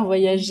pouvoir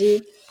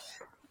voyager,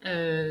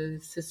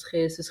 ce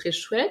serait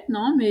chouette,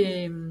 non?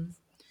 Mais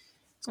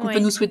Ce qu'on peut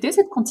nous souhaiter,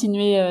 c'est de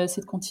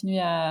continuer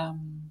à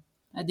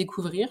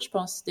découvrir, je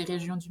pense, des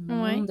régions du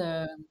monde.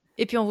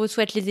 Et puis on vous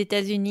souhaite les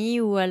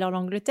États-Unis ou alors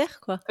l'Angleterre,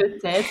 quoi.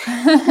 Peut-être,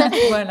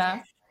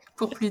 voilà,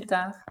 pour plus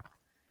tard.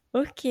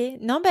 Ok,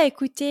 non,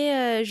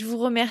 écoutez, je vous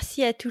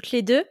remercie à toutes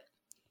les deux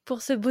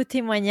pour ce beau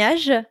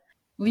témoignage.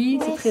 Oui,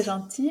 c'est très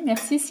gentil.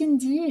 Merci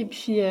Cindy, et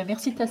puis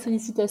merci de ta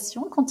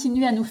sollicitation.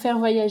 Continue à nous faire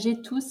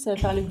voyager tous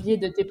par le biais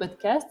de tes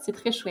podcasts, c'est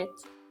très chouette.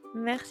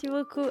 Merci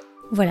beaucoup.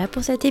 Voilà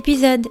pour cet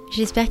épisode,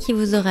 j'espère qu'il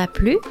vous aura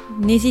plu.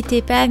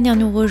 N'hésitez pas à venir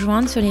nous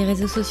rejoindre sur les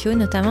réseaux sociaux,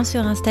 notamment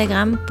sur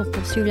Instagram, pour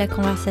poursuivre la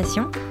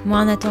conversation. Moi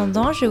en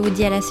attendant, je vous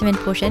dis à la semaine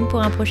prochaine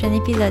pour un prochain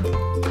épisode.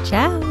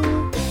 Ciao!